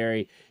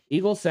secondary.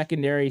 Eagles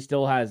secondary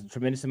still has a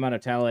tremendous amount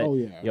of talent.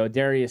 Oh, yeah.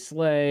 Darius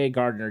Slay,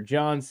 Gardner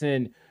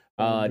Johnson,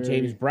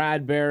 James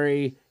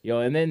Bradbury,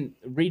 and then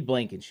Reed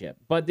Blankenship.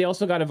 But they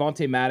also got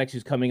Avonte Maddox,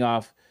 who's coming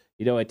off,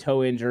 a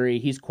toe injury.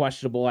 He's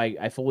questionable.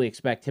 I fully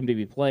expect him to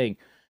be playing.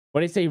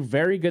 But it's a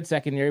very good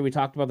secondary. We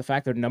talked about the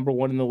fact they're number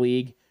 1 in the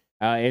league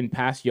in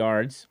pass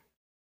yards.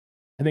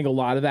 I think a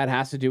lot of that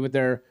has to do with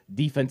their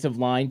defensive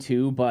line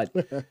too, but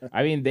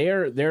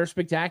they're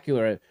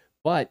spectacular,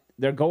 but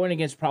they're going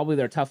against probably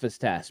their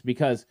toughest test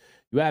because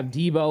you have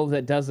Debo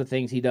that does the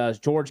things he does,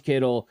 George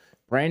Kittle,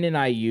 Brandon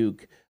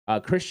Ayuk,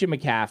 Christian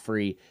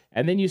McCaffrey,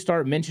 and then you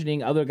start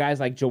mentioning other guys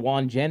like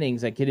Jawan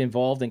Jennings that get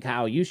involved in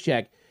Kyle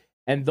Juszczyk.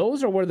 And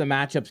those are where the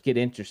matchups get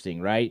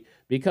interesting, right?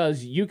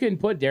 Because you can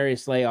put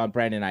Darius Slay on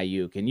Brandon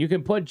Ayuk, and you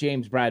can put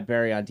James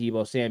Bradbury on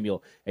Deebo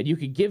Samuel, and you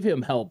could give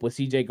him help with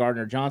CJ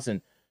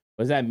Gardner-Johnson.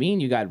 What does that mean?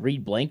 You got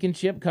Reed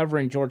Blankenship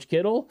covering George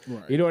Kittle?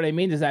 Right. You know what I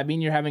mean? Does that mean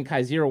you're having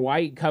Kaiser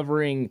White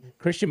covering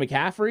Christian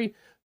McCaffrey?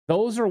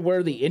 Those are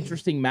where the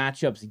interesting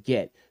matchups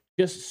get.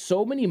 Just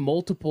so many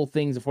multiple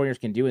things the 49ers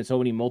can do and so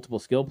many multiple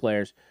skill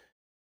players.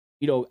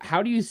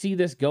 How do you see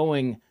this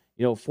going,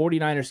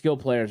 49er skill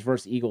players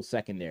versus Eagles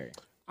secondary?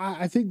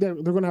 I think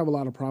that they're going to have a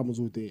lot of problems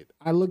with it.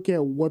 I look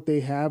at what they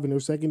have in their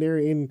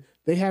secondary, and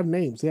they have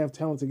names. They have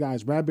talented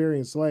guys. Bradbury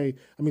and Slay.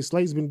 I mean,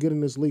 Slay's been good in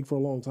this league for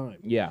a long time.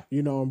 Yeah.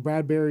 And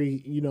Bradbury,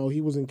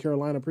 he was in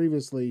Carolina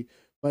previously,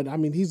 but I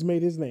mean, he's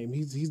made his name.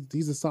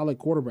 He's a solid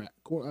quarterback,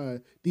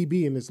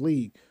 DB in this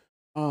league.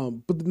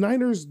 But the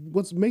Niners,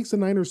 what makes the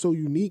Niners so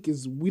unique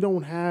is we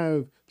don't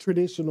have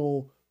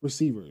traditional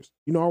receivers.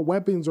 Our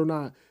weapons are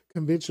not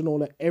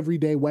conventional,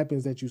 everyday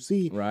weapons that you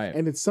see. Right.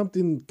 And it's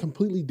something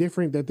completely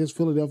different that this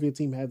Philadelphia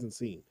team hasn't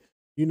seen.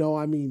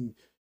 I mean,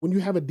 when you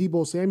have a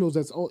Deebo Samuels,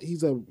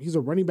 he's a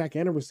running back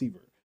and a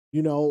receiver.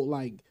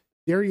 Like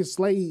Darius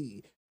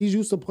Slay, he's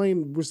used to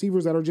playing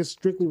receivers that are just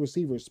strictly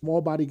receivers, small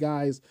body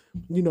guys,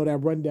 that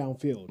run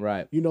downfield.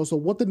 Right. So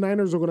what the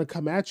Niners are going to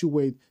come at you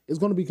with is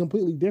going to be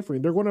completely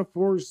different. They're going to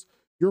force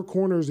your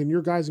corners and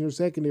your guys in your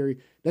secondary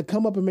that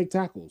come up and make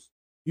tackles.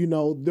 You're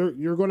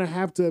going to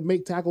have to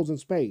make tackles in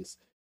space.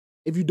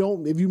 If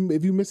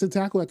you miss a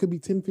tackle, that could be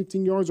 10,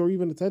 15 yards or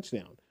even a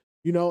touchdown,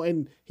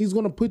 and he's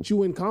going to put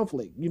you in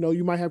conflict.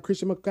 You might have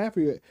Christian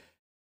McCaffrey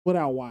split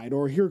out wide,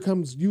 or here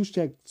comes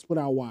Juszczyk split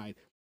out wide.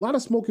 A lot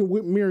of smoke and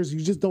mirrors. You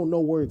just don't know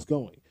where it's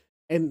going.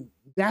 And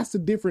that's the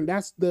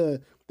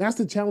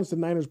challenge the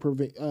Niners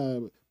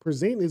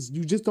present is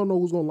you just don't know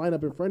who's going to line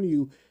up in front of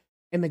you.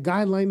 And the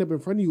guy lined up in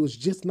front of you is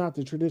just not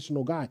the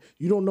traditional guy.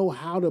 You don't know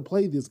how to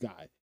play this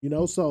guy,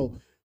 so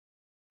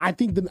I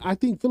think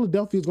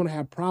Philadelphia is going to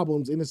have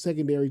problems in the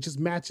secondary just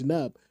matching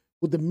up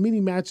with the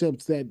many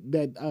matchups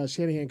that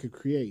Shanahan could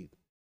create.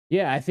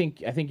 Yeah, I think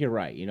you're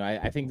right.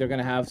 I think they're going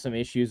to have some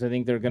issues. I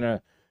think they're going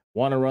to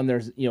want to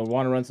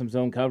run some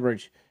zone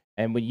coverage.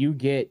 And when you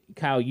get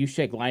Kyle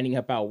Juszczyk lining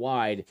up out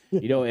wide,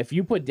 if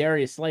you put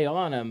Darius Slay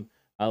on him,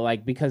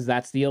 because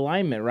that's the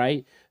alignment,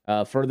 right?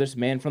 Furthest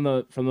man from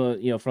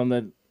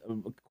the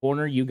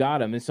corner, you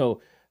got him, and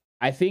so.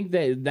 I think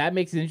that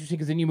makes it interesting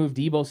because then you move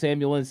Deebo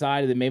Samuel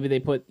inside, and then maybe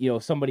they put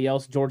somebody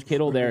else, George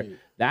Kittle, there.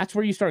 That's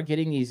where you start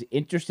getting these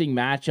interesting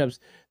matchups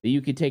that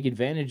you could take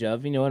advantage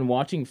of. And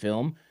watching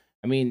film,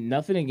 I mean,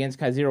 nothing against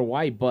Kaiser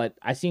White, but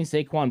I seen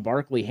Saquon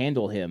Barkley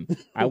handle him.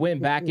 I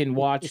went back and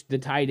watched the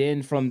tight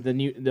end from the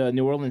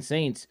New Orleans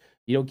Saints,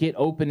 get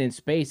open in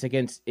space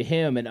against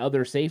him and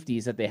other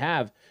safeties that they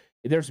have.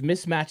 There's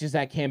mismatches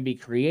that can be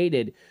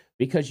created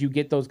because you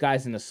get those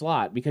guys in the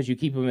slot because you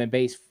keep them in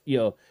base,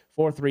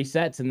 4-3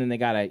 sets, and then they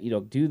gotta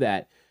do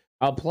that.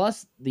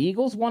 Plus, the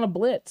Eagles want to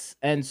blitz,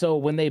 and so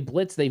when they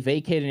blitz, they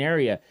vacate an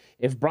area.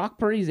 If Brock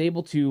Purdy is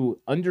able to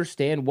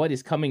understand what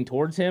is coming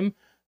towards him,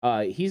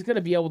 he's going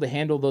to be able to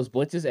handle those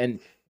blitzes and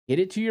get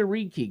it to your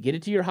read key, get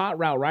it to your hot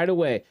route right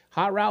away.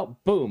 Hot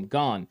route, boom,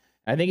 gone.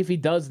 I think if he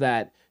does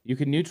that, you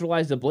can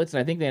neutralize the blitz,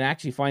 and I think they can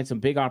actually find some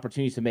big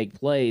opportunities to make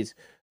plays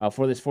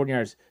for this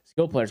 49ers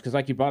skill players, because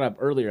like you brought up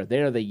earlier,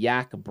 they're the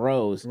yak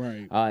bros,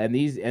 right?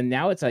 And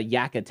now it's a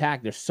yak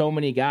attack. There's so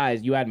many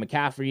guys. You had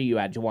McCaffrey, you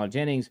had Jawan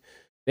Jennings.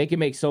 They can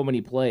make so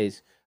many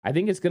plays. I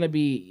think it's going to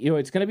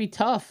be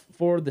tough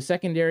for the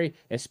secondary,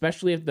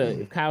 especially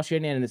if Kyle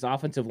Shanahan and his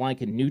offensive line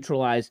can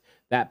neutralize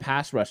that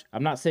pass rush.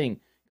 I'm not saying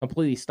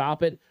completely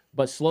stop it,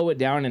 but slow it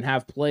down and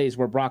have plays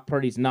where Brock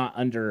Purdy's not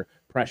under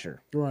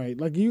pressure. Right.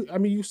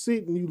 You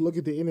sit and you look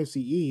at the NFC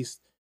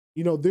East.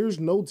 There's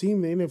no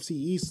team in the NFC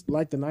East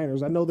like the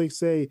Niners. I know they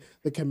say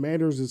the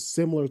Commanders is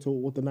similar to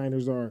what the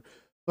Niners are,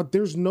 but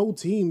there's no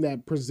team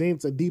that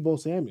presents a Deebo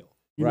Samuel.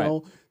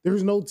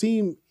 There's no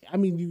team.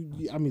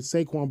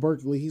 Saquon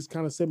Barkley, he's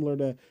kind of similar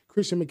to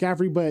Christian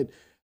McCaffrey, but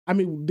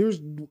there's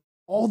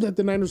all that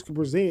the Niners can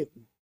present.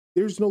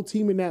 There's no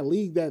team in that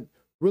league that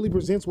really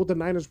presents what the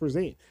Niners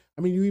present.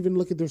 You even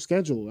look at their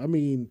schedule.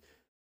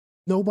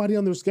 Nobody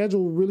on their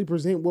schedule really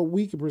present what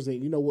we can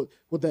present.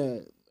 With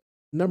the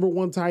number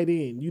one tight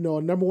end,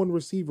 a number one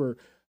receiver,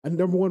 a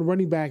number one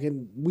running back,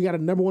 and we got a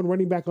number one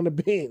running back on the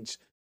bench.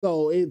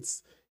 So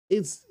it's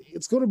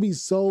going to be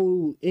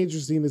so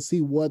interesting to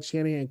see what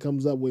Shanahan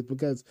comes up with,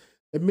 because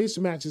the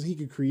mismatches he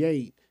could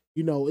create,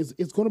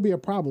 it's going to be a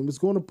problem. It's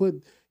going to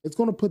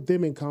put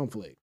them in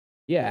conflict.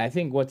 Yeah, I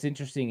think what's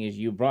interesting is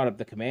you brought up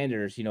the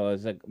Commanders,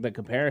 as the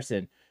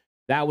comparison.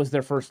 That was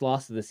their first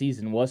loss of the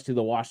season, was to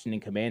the Washington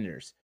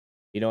Commanders.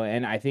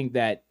 And I think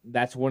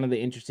that's one of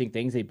the interesting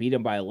things. They beat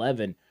them by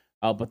 11.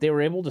 But they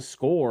were able to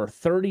score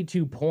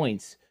 32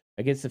 points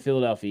against the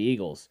Philadelphia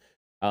Eagles.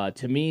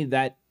 To me,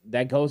 that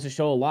goes to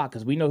show a lot,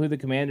 because we know who the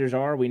Commanders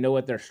are. We know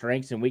what their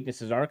strengths and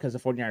weaknesses are because the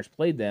 49ers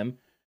played them.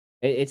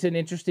 It's an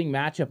interesting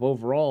matchup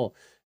overall.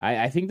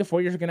 I think the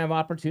 49ers are going to have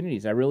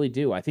opportunities. I really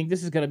do. I think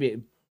this is going to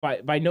be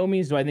by no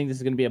means do I think this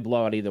is going to be a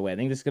blowout either way. I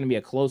think this is going to be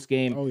a close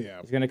game. Oh yeah,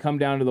 It's going to come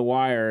down to the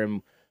wire,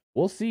 and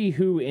we'll see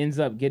who ends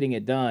up getting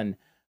it done.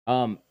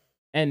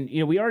 And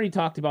we already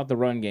talked about the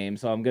run game,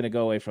 so I'm going to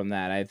go away from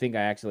that. I think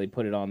I actually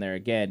put it on there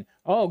again.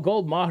 Oh,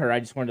 Gold Maher!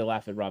 I just wanted to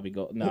laugh at Robbie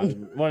Gold. No, I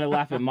wanted to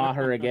laugh at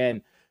Maher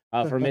again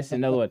for missing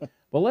another one.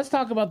 But let's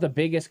talk about the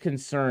biggest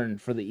concern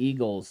for the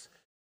Eagles.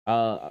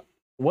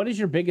 What is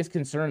your biggest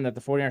concern that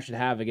the 49ers should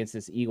have against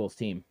this Eagles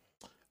team?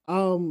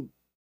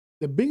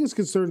 The biggest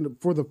concern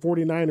for the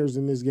 49ers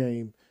in this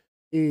game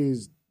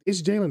is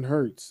it's Jalen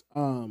Hurts.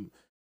 And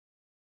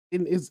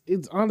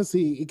it's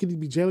honestly, it could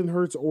be Jalen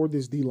Hurts or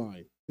this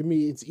D-line. To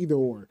me, it's either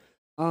or.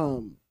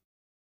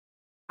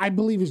 I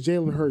believe it's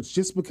Jalen Hurts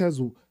just because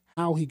of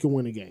how he can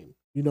win a game.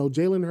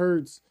 Jalen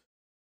Hurts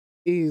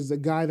is a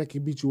guy that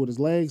can beat you with his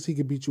legs. He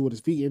can beat you with his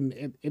feet.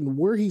 And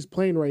where he's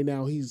playing right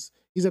now, he's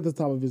at the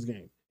top of his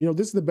game.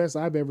 This is the best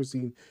I've ever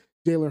seen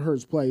Jalen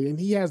Hurts play. And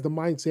he has the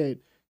mindset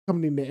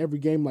coming into every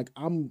game like,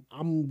 I'm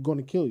going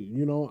to kill you.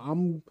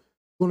 I'm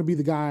going to be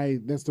the guy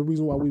that's the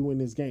reason why we win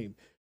this game.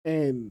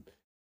 And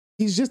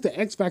he's just the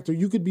X factor.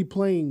 You could be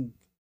playing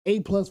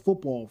A-plus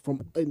football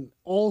from in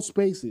all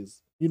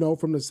spaces,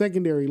 from the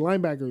secondary,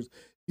 linebackers,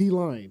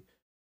 D-line.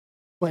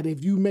 But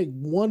if you make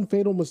one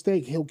fatal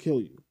mistake, he'll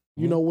kill you.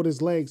 With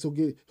his legs, he'll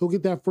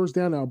get that first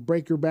down. That'll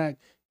break your back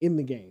in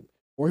the game,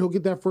 or he'll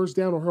get that first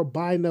down, or he'll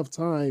buy enough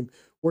time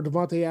where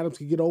Devontae Adams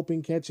can get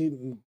open, catch it,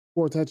 and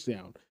score a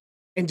touchdown,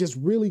 and just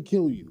really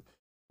kill you.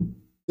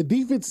 The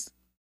defense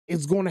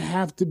is going to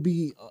have to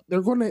be.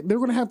 They're going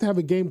to have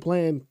a game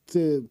plan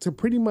to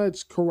pretty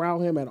much corral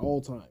him at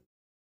all times.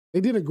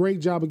 They did a great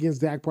job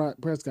against Dak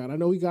Prescott. I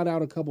know he got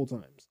out a couple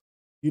times,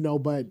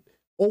 but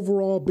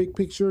overall, big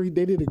picture,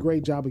 they did a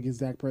great job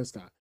against Dak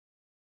Prescott.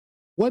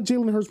 What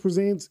Jalen Hurts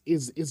presents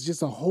is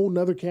just a whole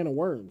nother can of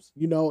worms,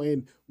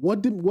 and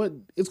what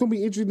it's going to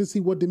be interesting to see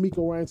what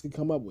DeMeco Ryans can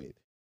come up with.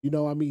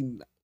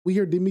 We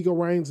hear DeMeco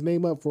Ryans'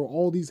 name up for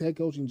all these head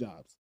coaching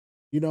jobs,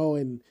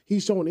 and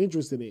he's showing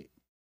interest in it.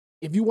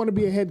 If you want to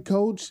be a head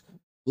coach,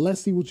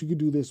 let's see what you can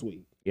do this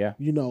week. Yeah.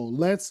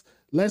 Let's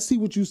see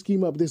what you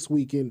scheme up this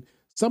week. And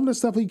some of the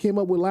stuff he came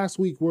up with last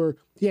week where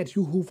he had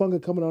Hugh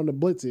Hufanga coming on the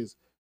blitzes,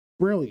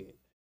 brilliant.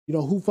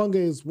 Hufanga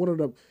is one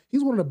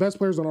of the best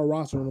players on our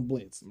roster on the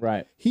blitz.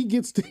 Right. He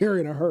gets there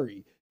in a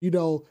hurry.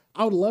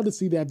 I would love to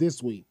see that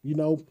this week.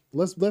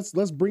 Let's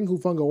bring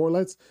Hufanga, or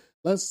let's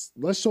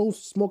show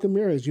smoke and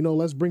mirrors.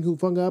 Let's bring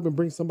Hufanga up and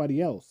bring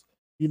somebody else.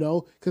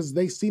 Because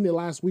they seen it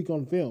last week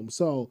on film.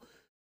 So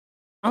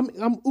I'm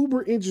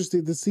uber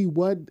interested to see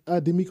what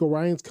DeMeco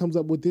Ryans comes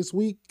up with this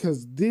week,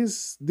 because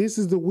this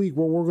is the week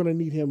where we're gonna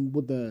need him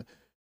with the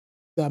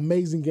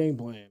amazing game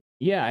plan.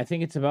 Yeah, I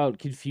think it's about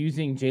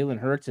confusing Jalen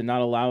Hurts and not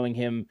allowing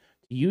him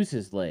to use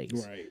his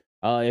legs.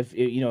 Right. If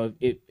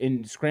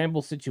in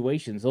scramble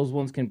situations, those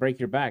ones can break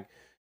your back.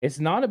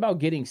 It's not about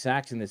getting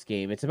sacks in this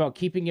game. It's about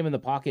keeping him in the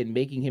pocket and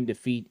making him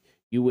defeat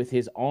you with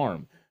his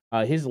arm.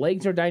 His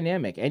legs are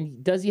dynamic.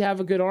 And does he have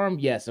a good arm?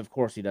 Yes, of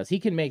course he does. He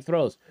can make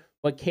throws,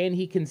 but can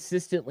he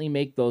consistently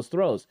make those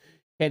throws?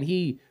 Can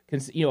he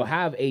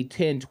have a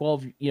 10,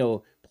 12,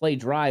 play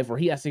drive where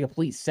he has to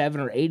complete 7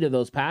 or 8 of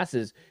those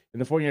passes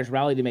and the 49ers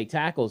rally to make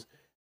tackles?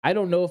 I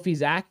don't know if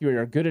he's accurate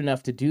or good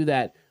enough to do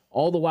that,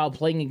 all the while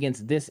playing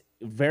against this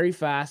very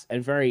fast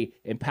and very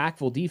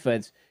impactful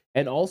defense,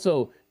 and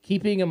also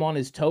keeping him on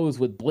his toes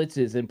with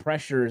blitzes and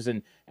pressures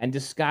and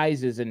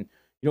disguises. And,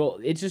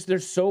 it's just,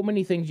 there's so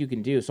many things you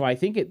can do. So I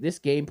think this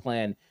game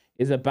plan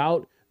is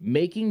about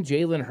making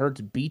Jalen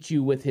Hurts beat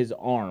you with his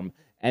arm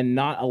and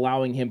not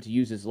allowing him to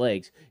use his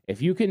legs.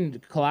 If you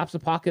can collapse the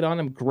pocket on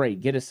him,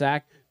 great, get a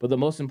sack. But the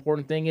most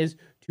important thing is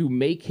to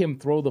make him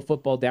throw the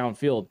football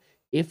downfield.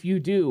 If you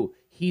do,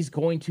 he's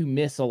going to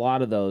miss a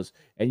lot of those,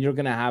 and you're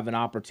going to have an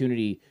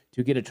opportunity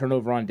to get a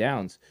turnover on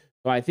downs.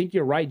 So I think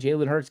you're right.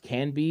 Jalen Hurts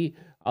can be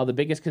the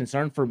biggest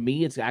concern for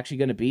me. It's actually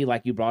going to be,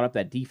 like you brought up,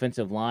 that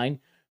defensive line,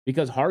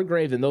 because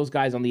Hargrave and those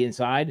guys on the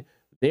inside,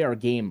 they are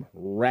game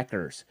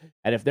wreckers.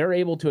 And if they're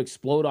able to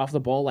explode off the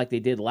ball like they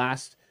did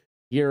last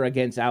year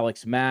against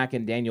Alex Mack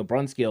and Daniel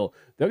Brunskill,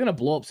 they're going to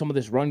blow up some of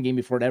this run game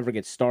before it ever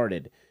gets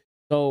started.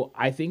 So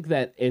I think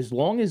that as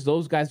long as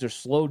those guys are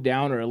slowed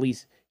down or at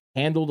least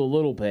handled a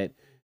little bit,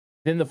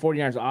 then the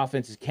 49ers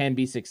offenses can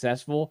be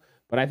successful.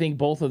 But I think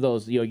both of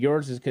those,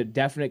 yours is a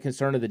definite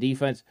concern of the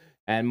defense,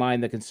 and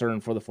mine the concern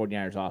for the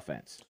 49ers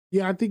offense.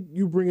 Yeah, I think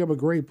you bring up a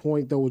great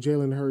point, though, with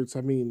Jalen Hurts.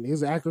 I mean,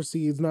 his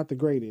accuracy is not the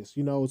greatest,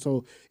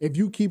 so if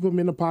you keep him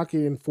in the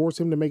pocket and force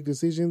him to make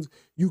decisions,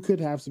 you could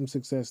have some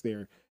success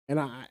there. And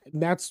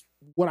that's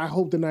what I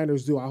hope the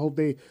Niners do. I hope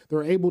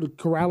they're able to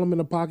corral him in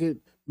the pocket,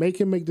 make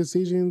him make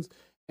decisions,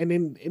 and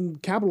then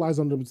capitalize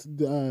on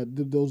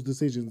those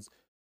decisions.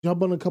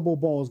 Jump on a couple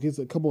of balls, gets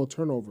a couple of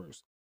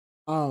turnovers.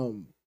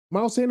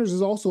 Miles Sanders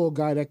is also a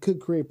guy that could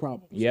create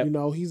problems. Yep.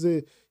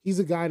 He's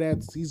a guy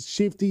he's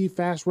shifty,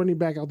 fast running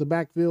back out the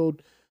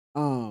backfield.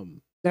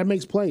 That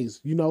makes plays.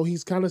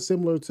 He's kind of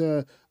similar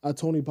to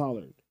Tony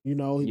Pollard. They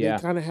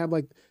kind of have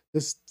like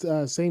this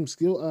same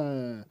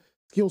skill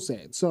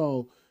set.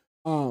 So,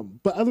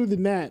 but other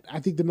than that, I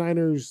think the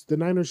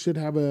Niners should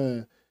have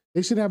a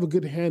They should have a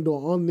good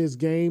handle on this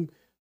game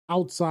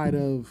outside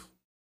of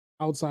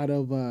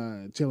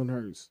Jalen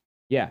Hurts.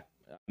 Yeah,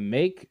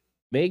 make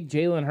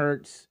Jalen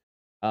Hurts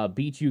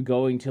beat you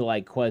going to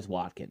like Quez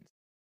Watkins.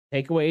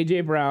 Take away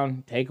AJ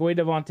Brown, take away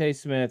Devontae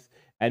Smith,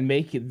 and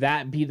make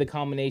that be the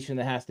combination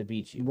that has to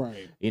beat you.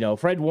 Right. You know,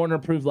 Fred Warner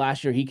proved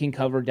last year he can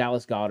cover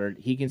Dallas Goedert.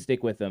 He can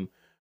stick with them.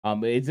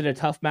 Is it a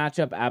tough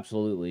matchup?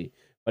 Absolutely.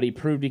 But he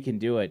proved he can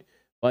do it.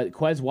 But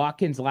Quez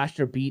Watkins last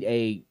year beat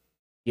a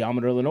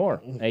Deommodore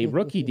Lenoir, a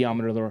rookie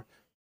Deommodore Lenoir.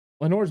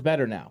 Lenoir's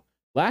better now.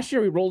 Last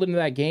year we rolled into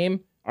that game.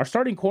 Our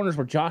starting corners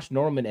were Josh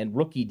Norman and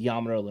rookie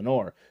Deommodore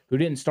Lenoir, who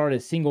didn't start a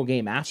single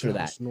game after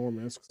that.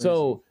 Norman, that's crazy.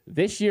 So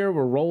this year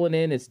we're rolling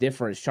in. It's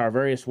different. It's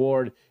Charvarius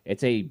Ward.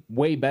 It's a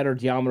way better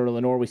Deommodore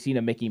Lenoir. We've seen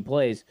him making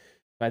plays.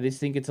 But I just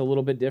think it's a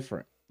little bit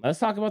different. Let's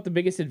talk about the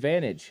biggest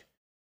advantage.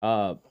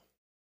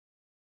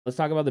 Let's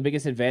talk about the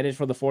biggest advantage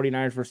for the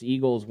 49ers versus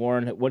Eagles.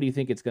 Warren, what do you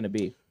think it's going to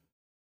be?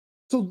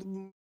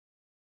 So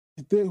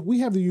we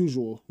have the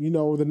usual,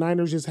 the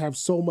Niners just have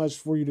so much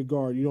for you to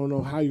guard. You don't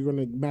know how you're going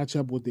to match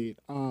up with it.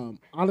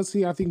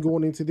 Honestly, I think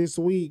going into this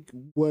week,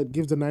 what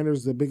gives the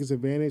Niners the biggest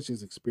advantage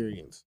is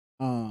experience.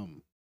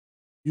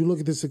 You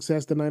look at the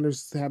success the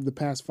Niners have the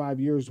past 5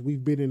 years,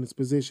 we've been in this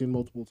position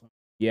multiple times.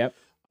 Yep.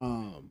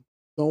 The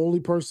only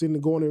person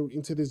going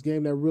into this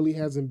game that really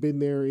hasn't been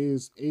there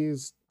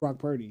is Brock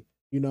Purdy,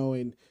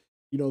 and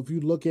if you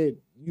look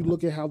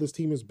at how this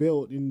team is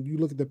built and you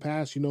look at the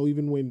past,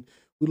 even when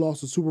we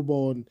lost the Super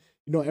Bowl and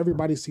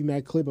everybody's seen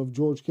that clip of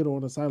George Kittle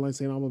on the sideline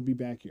saying, "I'm gonna be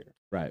back here."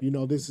 Right.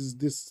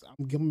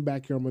 I'm coming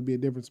back here. I'm gonna be a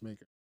difference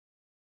maker.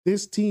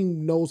 This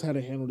team knows how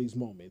to handle these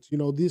moments.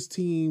 This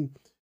team,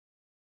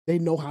 they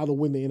know how to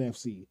win the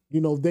NFC.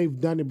 They've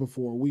done it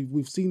before.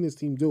 We've seen this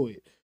team do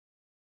it.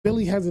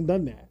 Philly hasn't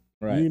done that.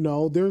 Right.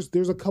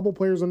 There's a couple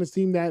players on this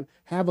team that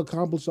have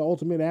accomplished the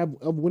ultimate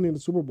of winning the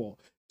Super Bowl.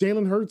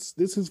 Jalen Hurts,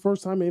 this is his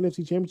first time in the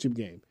NFC Championship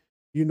game.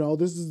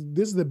 This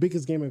is the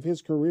biggest game of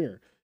his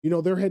career.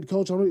 Their head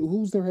coach,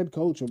 who's their head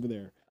coach over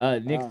there?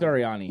 Nick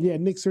Sirianni. Yeah,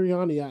 Nick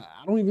Sirianni.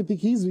 I don't even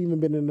think he's even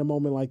been in a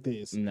moment like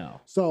this.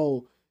 No.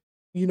 So,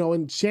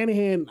 and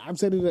Shanahan, I've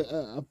said it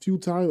a few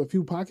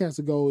podcasts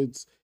ago,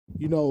 it's,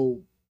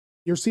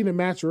 you're seeing a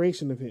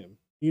maturation of him.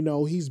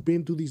 He's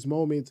been through these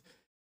moments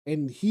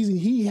and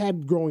he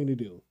had growing to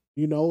do.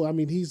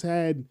 He's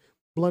had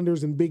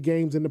blunders in big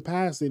games in the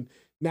past, and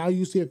now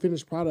you see a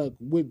finished product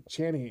with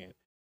Shanahan.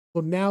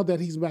 So now that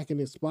he's back in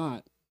his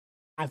spot,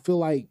 I feel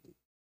like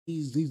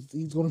he's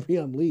going to be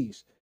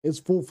unleashed. It's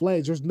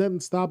full-fledged. There's nothing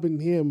stopping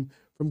him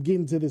from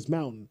getting to this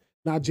mountain.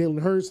 Not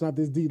Jalen Hurts, not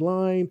this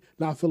D-line,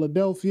 not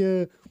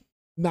Philadelphia,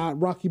 not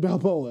Rocky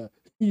Balboa.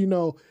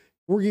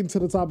 We're getting to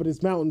the top of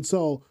this mountain.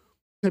 So,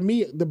 to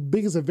me, the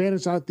biggest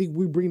advantage I think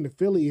we bring to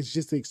Philly is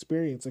just the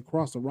experience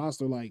across the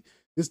roster. Like,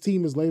 this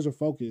team is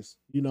laser-focused.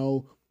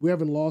 We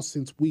haven't lost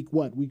since week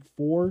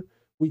 4?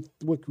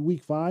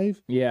 Week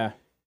 5? Yeah.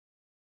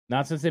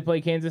 Not since they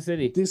played Kansas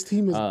City. This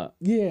team is,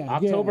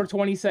 October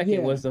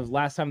 22nd was the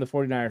last time the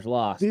 49ers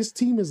lost. This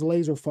team is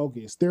laser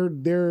focused.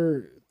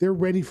 They're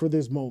ready for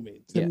this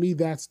moment. To me,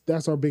 that's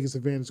our biggest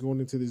advantage going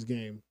into this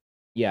game.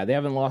 Yeah, they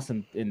haven't lost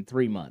in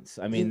 3 months.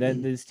 I mean,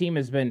 this team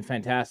has been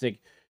fantastic.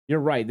 You're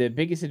right. The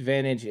biggest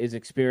advantage is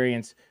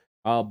experience.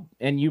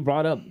 And you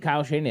brought up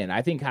Kyle Shanahan.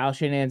 I think Kyle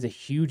Shanahan's a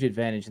huge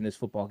advantage in this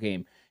football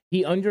game.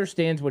 He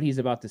understands what he's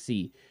about to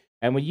see.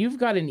 And when you've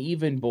got an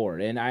even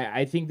board, and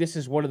I think this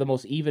is one of the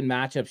most even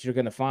matchups you're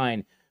going to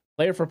find,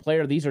 player for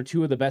player, these are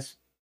two of the best,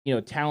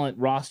 talent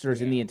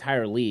rosters in the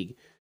entire league.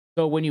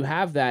 So when you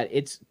have that,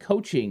 it's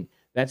coaching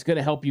that's going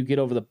to help you get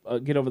over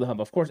the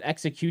hump. Of course,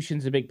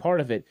 execution's a big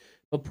part of it,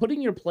 but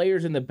putting your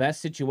players in the best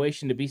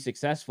situation to be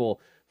successful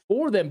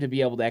for them to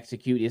be able to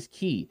execute is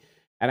key.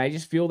 And I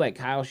just feel that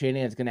Kyle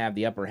Shanahan is going to have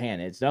the upper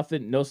hand. It's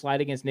nothing, no slide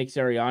against Nick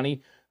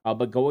Sirianni,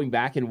 but going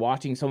back and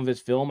watching some of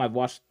his film, I've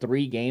watched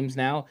 3 games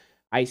now.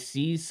 I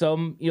see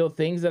some,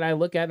 things that I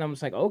look at and I'm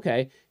just like,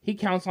 okay, he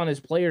counts on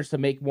his players to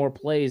make more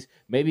plays,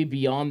 maybe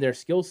beyond their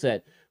skill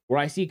set. Where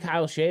I see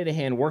Kyle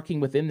Shanahan working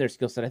within their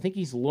skill set. I think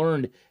he's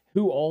learned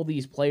who all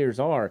these players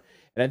are.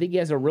 And I think he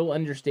has a real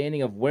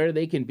understanding of where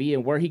they can be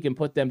and where he can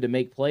put them to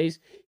make plays.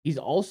 He's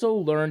also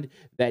learned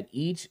that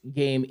each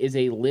game is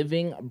a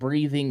living,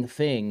 breathing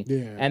thing.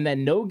 Yeah. And that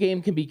no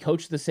game can be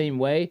coached the same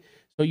way.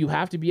 So you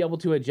have to be able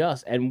to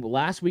adjust. And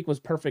last week was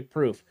perfect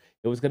proof.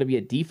 It was going to be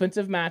a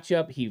defensive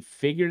matchup. He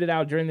figured it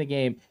out during the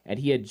game, and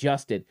he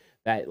adjusted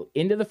that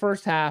into the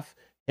first half.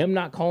 Him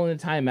not calling a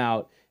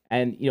timeout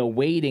and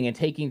waiting and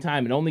taking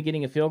time and only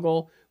getting a field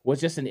goal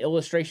was just an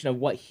illustration of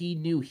what he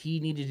knew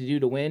he needed to do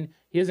to win.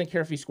 He doesn't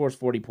care if he scores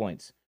 40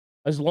 points.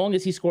 As long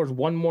as he scores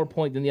one more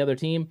point than the other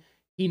team,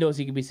 he knows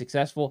he can be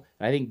successful.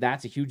 And I think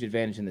that's a huge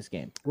advantage in this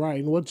game.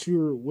 Right. And what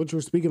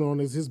you're speaking on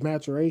is his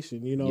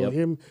maturation.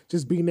 Him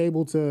just being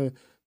able to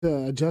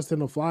adjust on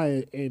the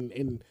fly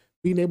and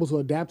being able to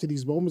adapt to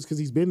these moments because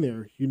he's been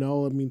there.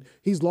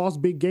 He's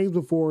lost big games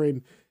before,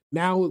 and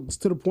now it's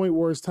to the point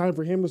where it's time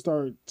for him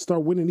to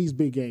start winning these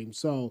big games.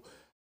 So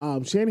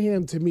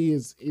Shanahan to me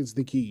is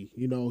the key.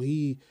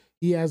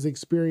 He has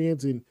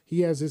experience and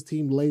he has his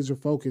team laser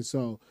focused.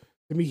 So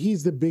To me,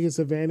 he's the biggest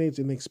advantage,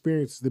 and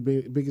experience is the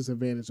biggest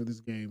advantage of this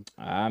game.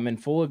 I'm in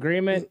full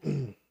agreement.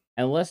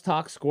 And let's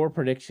talk score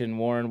prediction,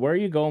 Warren. Where are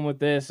you going with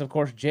this? Of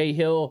course, Jay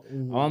Hill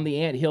on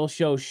the Ant Hill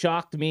show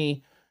shocked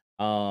me.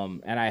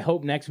 And I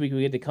hope next week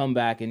we get to come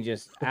back and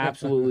just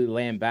absolutely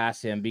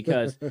lambast him,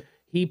 because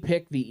he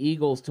picked the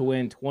Eagles to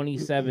win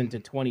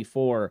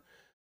 27-24.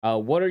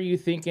 What are you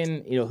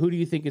thinking? Who do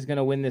you think is going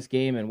to win this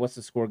game, and what's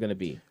the score going to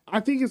be?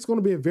 I think it's going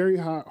to be a very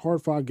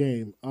hard-fought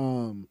game.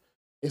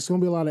 It's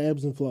going to be a lot of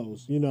ebbs and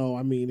flows. I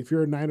mean, if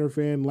you're a Niner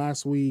fan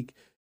last week,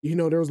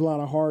 there was a lot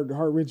of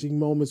heart-wrenching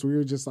moments where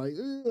you're just like,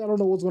 I don't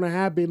know what's going to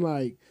happen.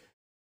 Like,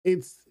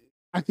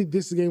 I think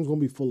this game's going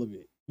to be full of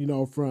it.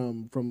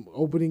 From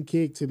opening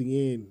kick to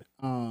the end.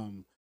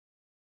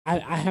 I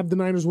have the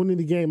Niners winning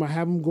the game. I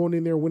have them going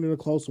in there winning a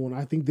close one.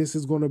 I think this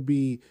is going to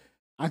be.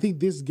 I think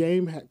this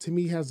game to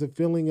me has the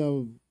feeling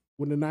of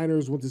when the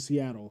Niners went to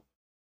Seattle,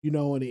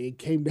 and it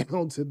came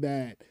down to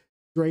that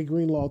Dre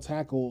Greenlaw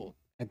tackle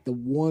at the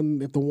one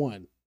to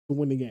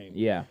win the game.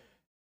 Yeah.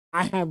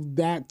 I have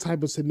that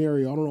type of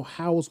scenario. I don't know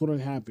how it's going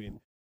to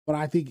happen, but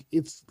I think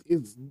it's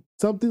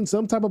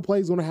some type of play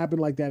is going to happen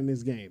like that in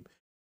this game.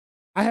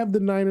 I have the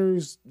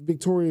Niners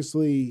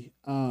victoriously,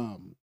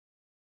 the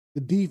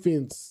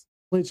defense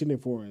clinching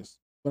it for us,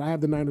 but I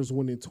have the Niners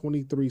winning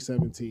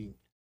 23-17.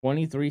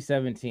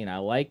 23-17. I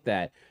like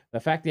that.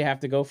 The fact they have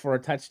to go for a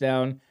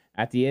touchdown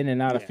at the end and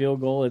not a field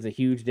goal is a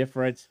huge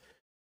difference.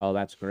 Oh,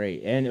 that's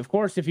great. And of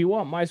course, if you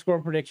want my score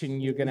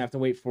prediction, you're going to have to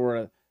wait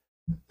for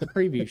the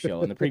preview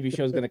show, and the preview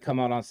show is going to come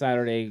out on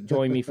Saturday.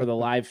 Join me for the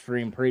live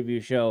stream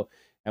preview show,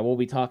 and we'll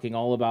be talking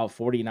all about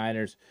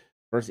 49ers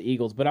versus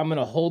Eagles, but I'm going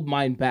to hold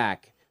mine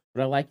back.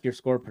 But I like your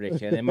score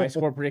prediction, and my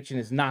score prediction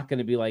is not going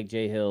to be like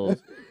Jay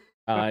Hill's.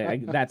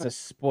 That's a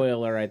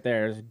spoiler right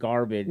there. It's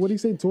garbage. What do you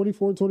say,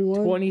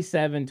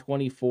 24-21?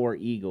 27-24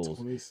 Eagles.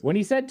 27. When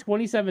he said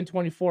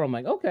 27-24, I'm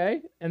like,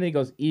 okay. And then he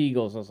goes,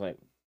 Eagles. I was like,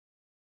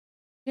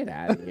 get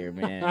out of here,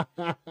 man.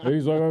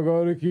 He's like, I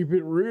got to keep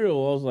it real.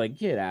 I was like,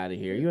 get out of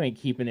here. You ain't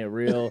keeping it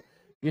real.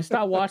 You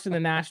stop watching the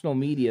national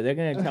media. They're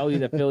going to tell you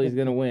that Philly's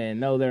going to win.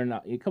 No, they're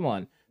not. Come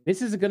on.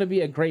 This is going to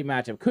be a great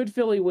matchup. Could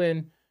Philly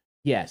win?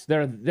 Yes,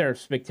 they're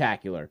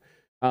spectacular.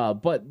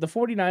 But the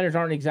 49ers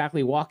aren't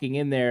exactly walking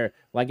in there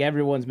like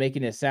everyone's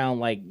making it sound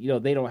like,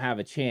 they don't have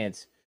a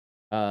chance.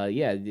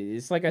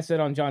 It's like I said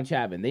on John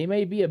Chapman. They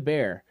may be a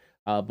bear,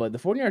 but the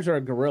 49ers are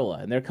a gorilla,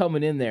 and they're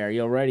coming in there,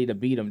 ready to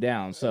beat them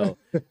down. So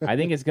I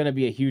think it's going to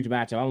be a huge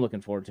matchup. I'm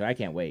looking forward to it. I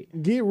can't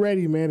wait. Get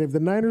ready, man. If the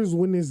Niners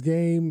win this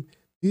game,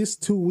 this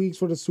 2 weeks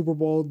for the Super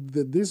Bowl,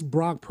 this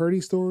Brock Purdy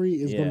story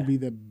is going to be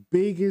the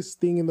biggest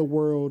thing in the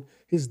world.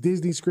 His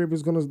Disney script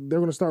they're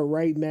going to start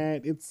writing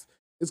that. It's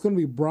going to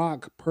be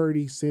Brock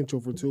Purdy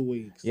central for 2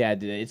 weeks. Yeah,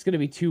 dude, it's going to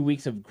be 2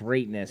 weeks of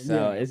greatness.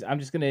 So I'm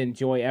just going to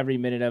enjoy every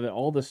minute of it,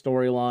 all the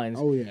storylines.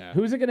 Oh, yeah.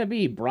 Who's it going to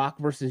be? Brock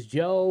versus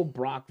Joe?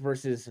 Brock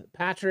versus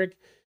Patrick?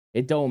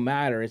 It don't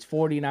matter. It's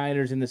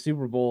 49ers in the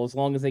Super Bowl. As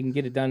long as they can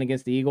get it done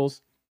against the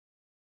Eagles,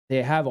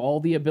 they have all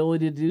the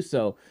ability to do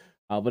so.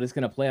 But it's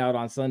going to play out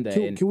on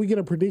Sunday. Can we get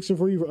a prediction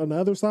for you on the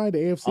other side, the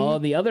AFC?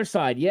 On the other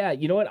side, yeah.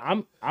 You know what?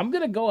 I'm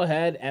going to go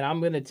ahead and I'm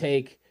going to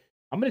take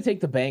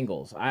the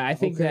Bengals. I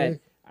think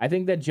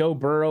that Joe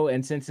Burrow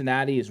and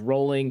Cincinnati is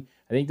rolling.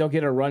 I think they'll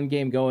get a run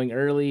game going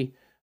early.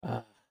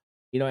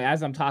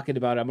 As I'm talking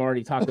about it, I'm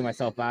already talking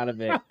myself out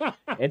of it.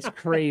 It's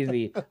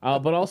crazy.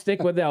 But I'll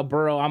stick with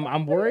Burrow.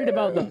 I'm worried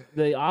about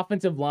the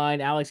offensive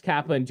line, Alex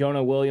Kappa and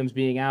Jonah Williams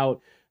being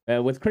out.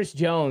 With Chris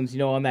Jones,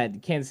 on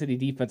that Kansas City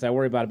defense, I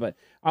worry about it, but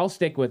I'll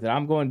stick with it.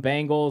 I'm going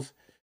Bengals,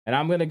 and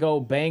I'm going to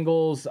go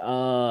Bengals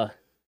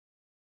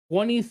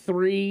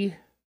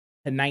 23-19.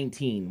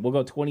 We'll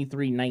go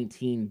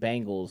 23-19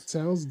 Bengals.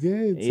 Sounds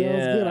good. Sounds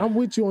good. I'm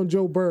with you on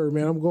Joe Burrow,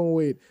 man. I'm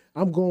going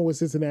with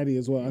Cincinnati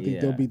as well. I think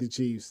they'll beat the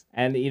Chiefs.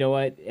 And you know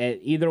what?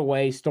 Either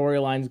way,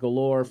 storylines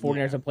galore.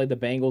 49ers have played the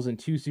Bengals in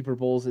 2 Super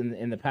Bowls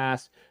in the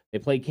past. They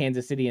played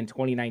Kansas City in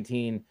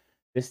 2019.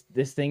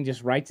 This thing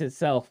just writes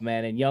itself,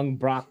 man. And young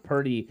Brock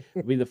Purdy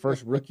will be the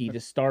first rookie to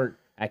start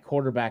at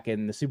quarterback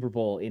in the Super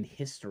Bowl in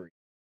history.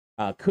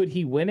 Could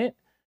he win it?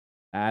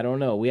 I don't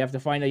know. We have to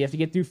find out. You have to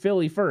get through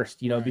Philly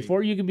first,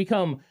 before you can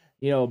become,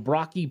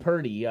 Brocky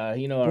Purdy,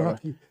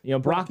 Brocky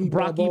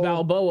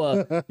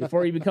Balboa.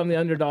 Before you become the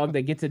underdog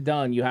that gets it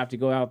done, you have to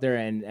go out there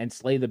and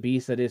slay the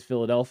beast that is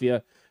Philadelphia.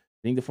 I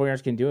think the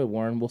 49ers can do it,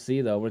 Warren. We'll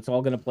see, though. It's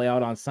all going to play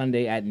out on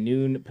Sunday at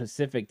noon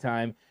Pacific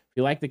time. If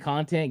you like the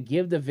content,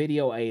 give the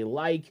video a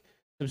like,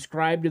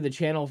 subscribe to the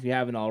channel if you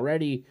haven't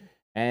already.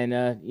 And,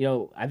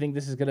 I think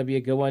this is going to be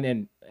a good one.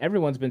 And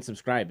everyone's been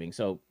subscribing.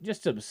 So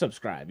just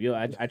subscribe.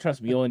 I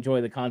trust me, you'll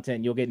enjoy the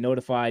content. You'll get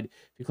notified if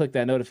you click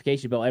that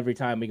notification bell every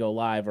time we go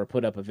live or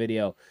put up a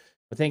video.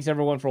 But thanks,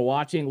 everyone, for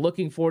watching.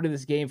 Looking forward to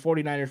this game,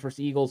 49ers versus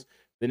Eagles,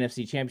 the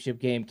NFC Championship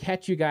game.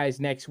 Catch you guys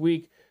next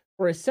week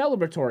for a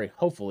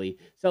hopefully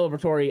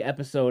celebratory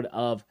episode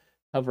of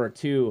Cover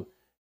 2.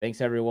 Thanks,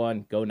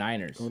 everyone. Go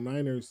Niners. Go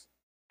Niners.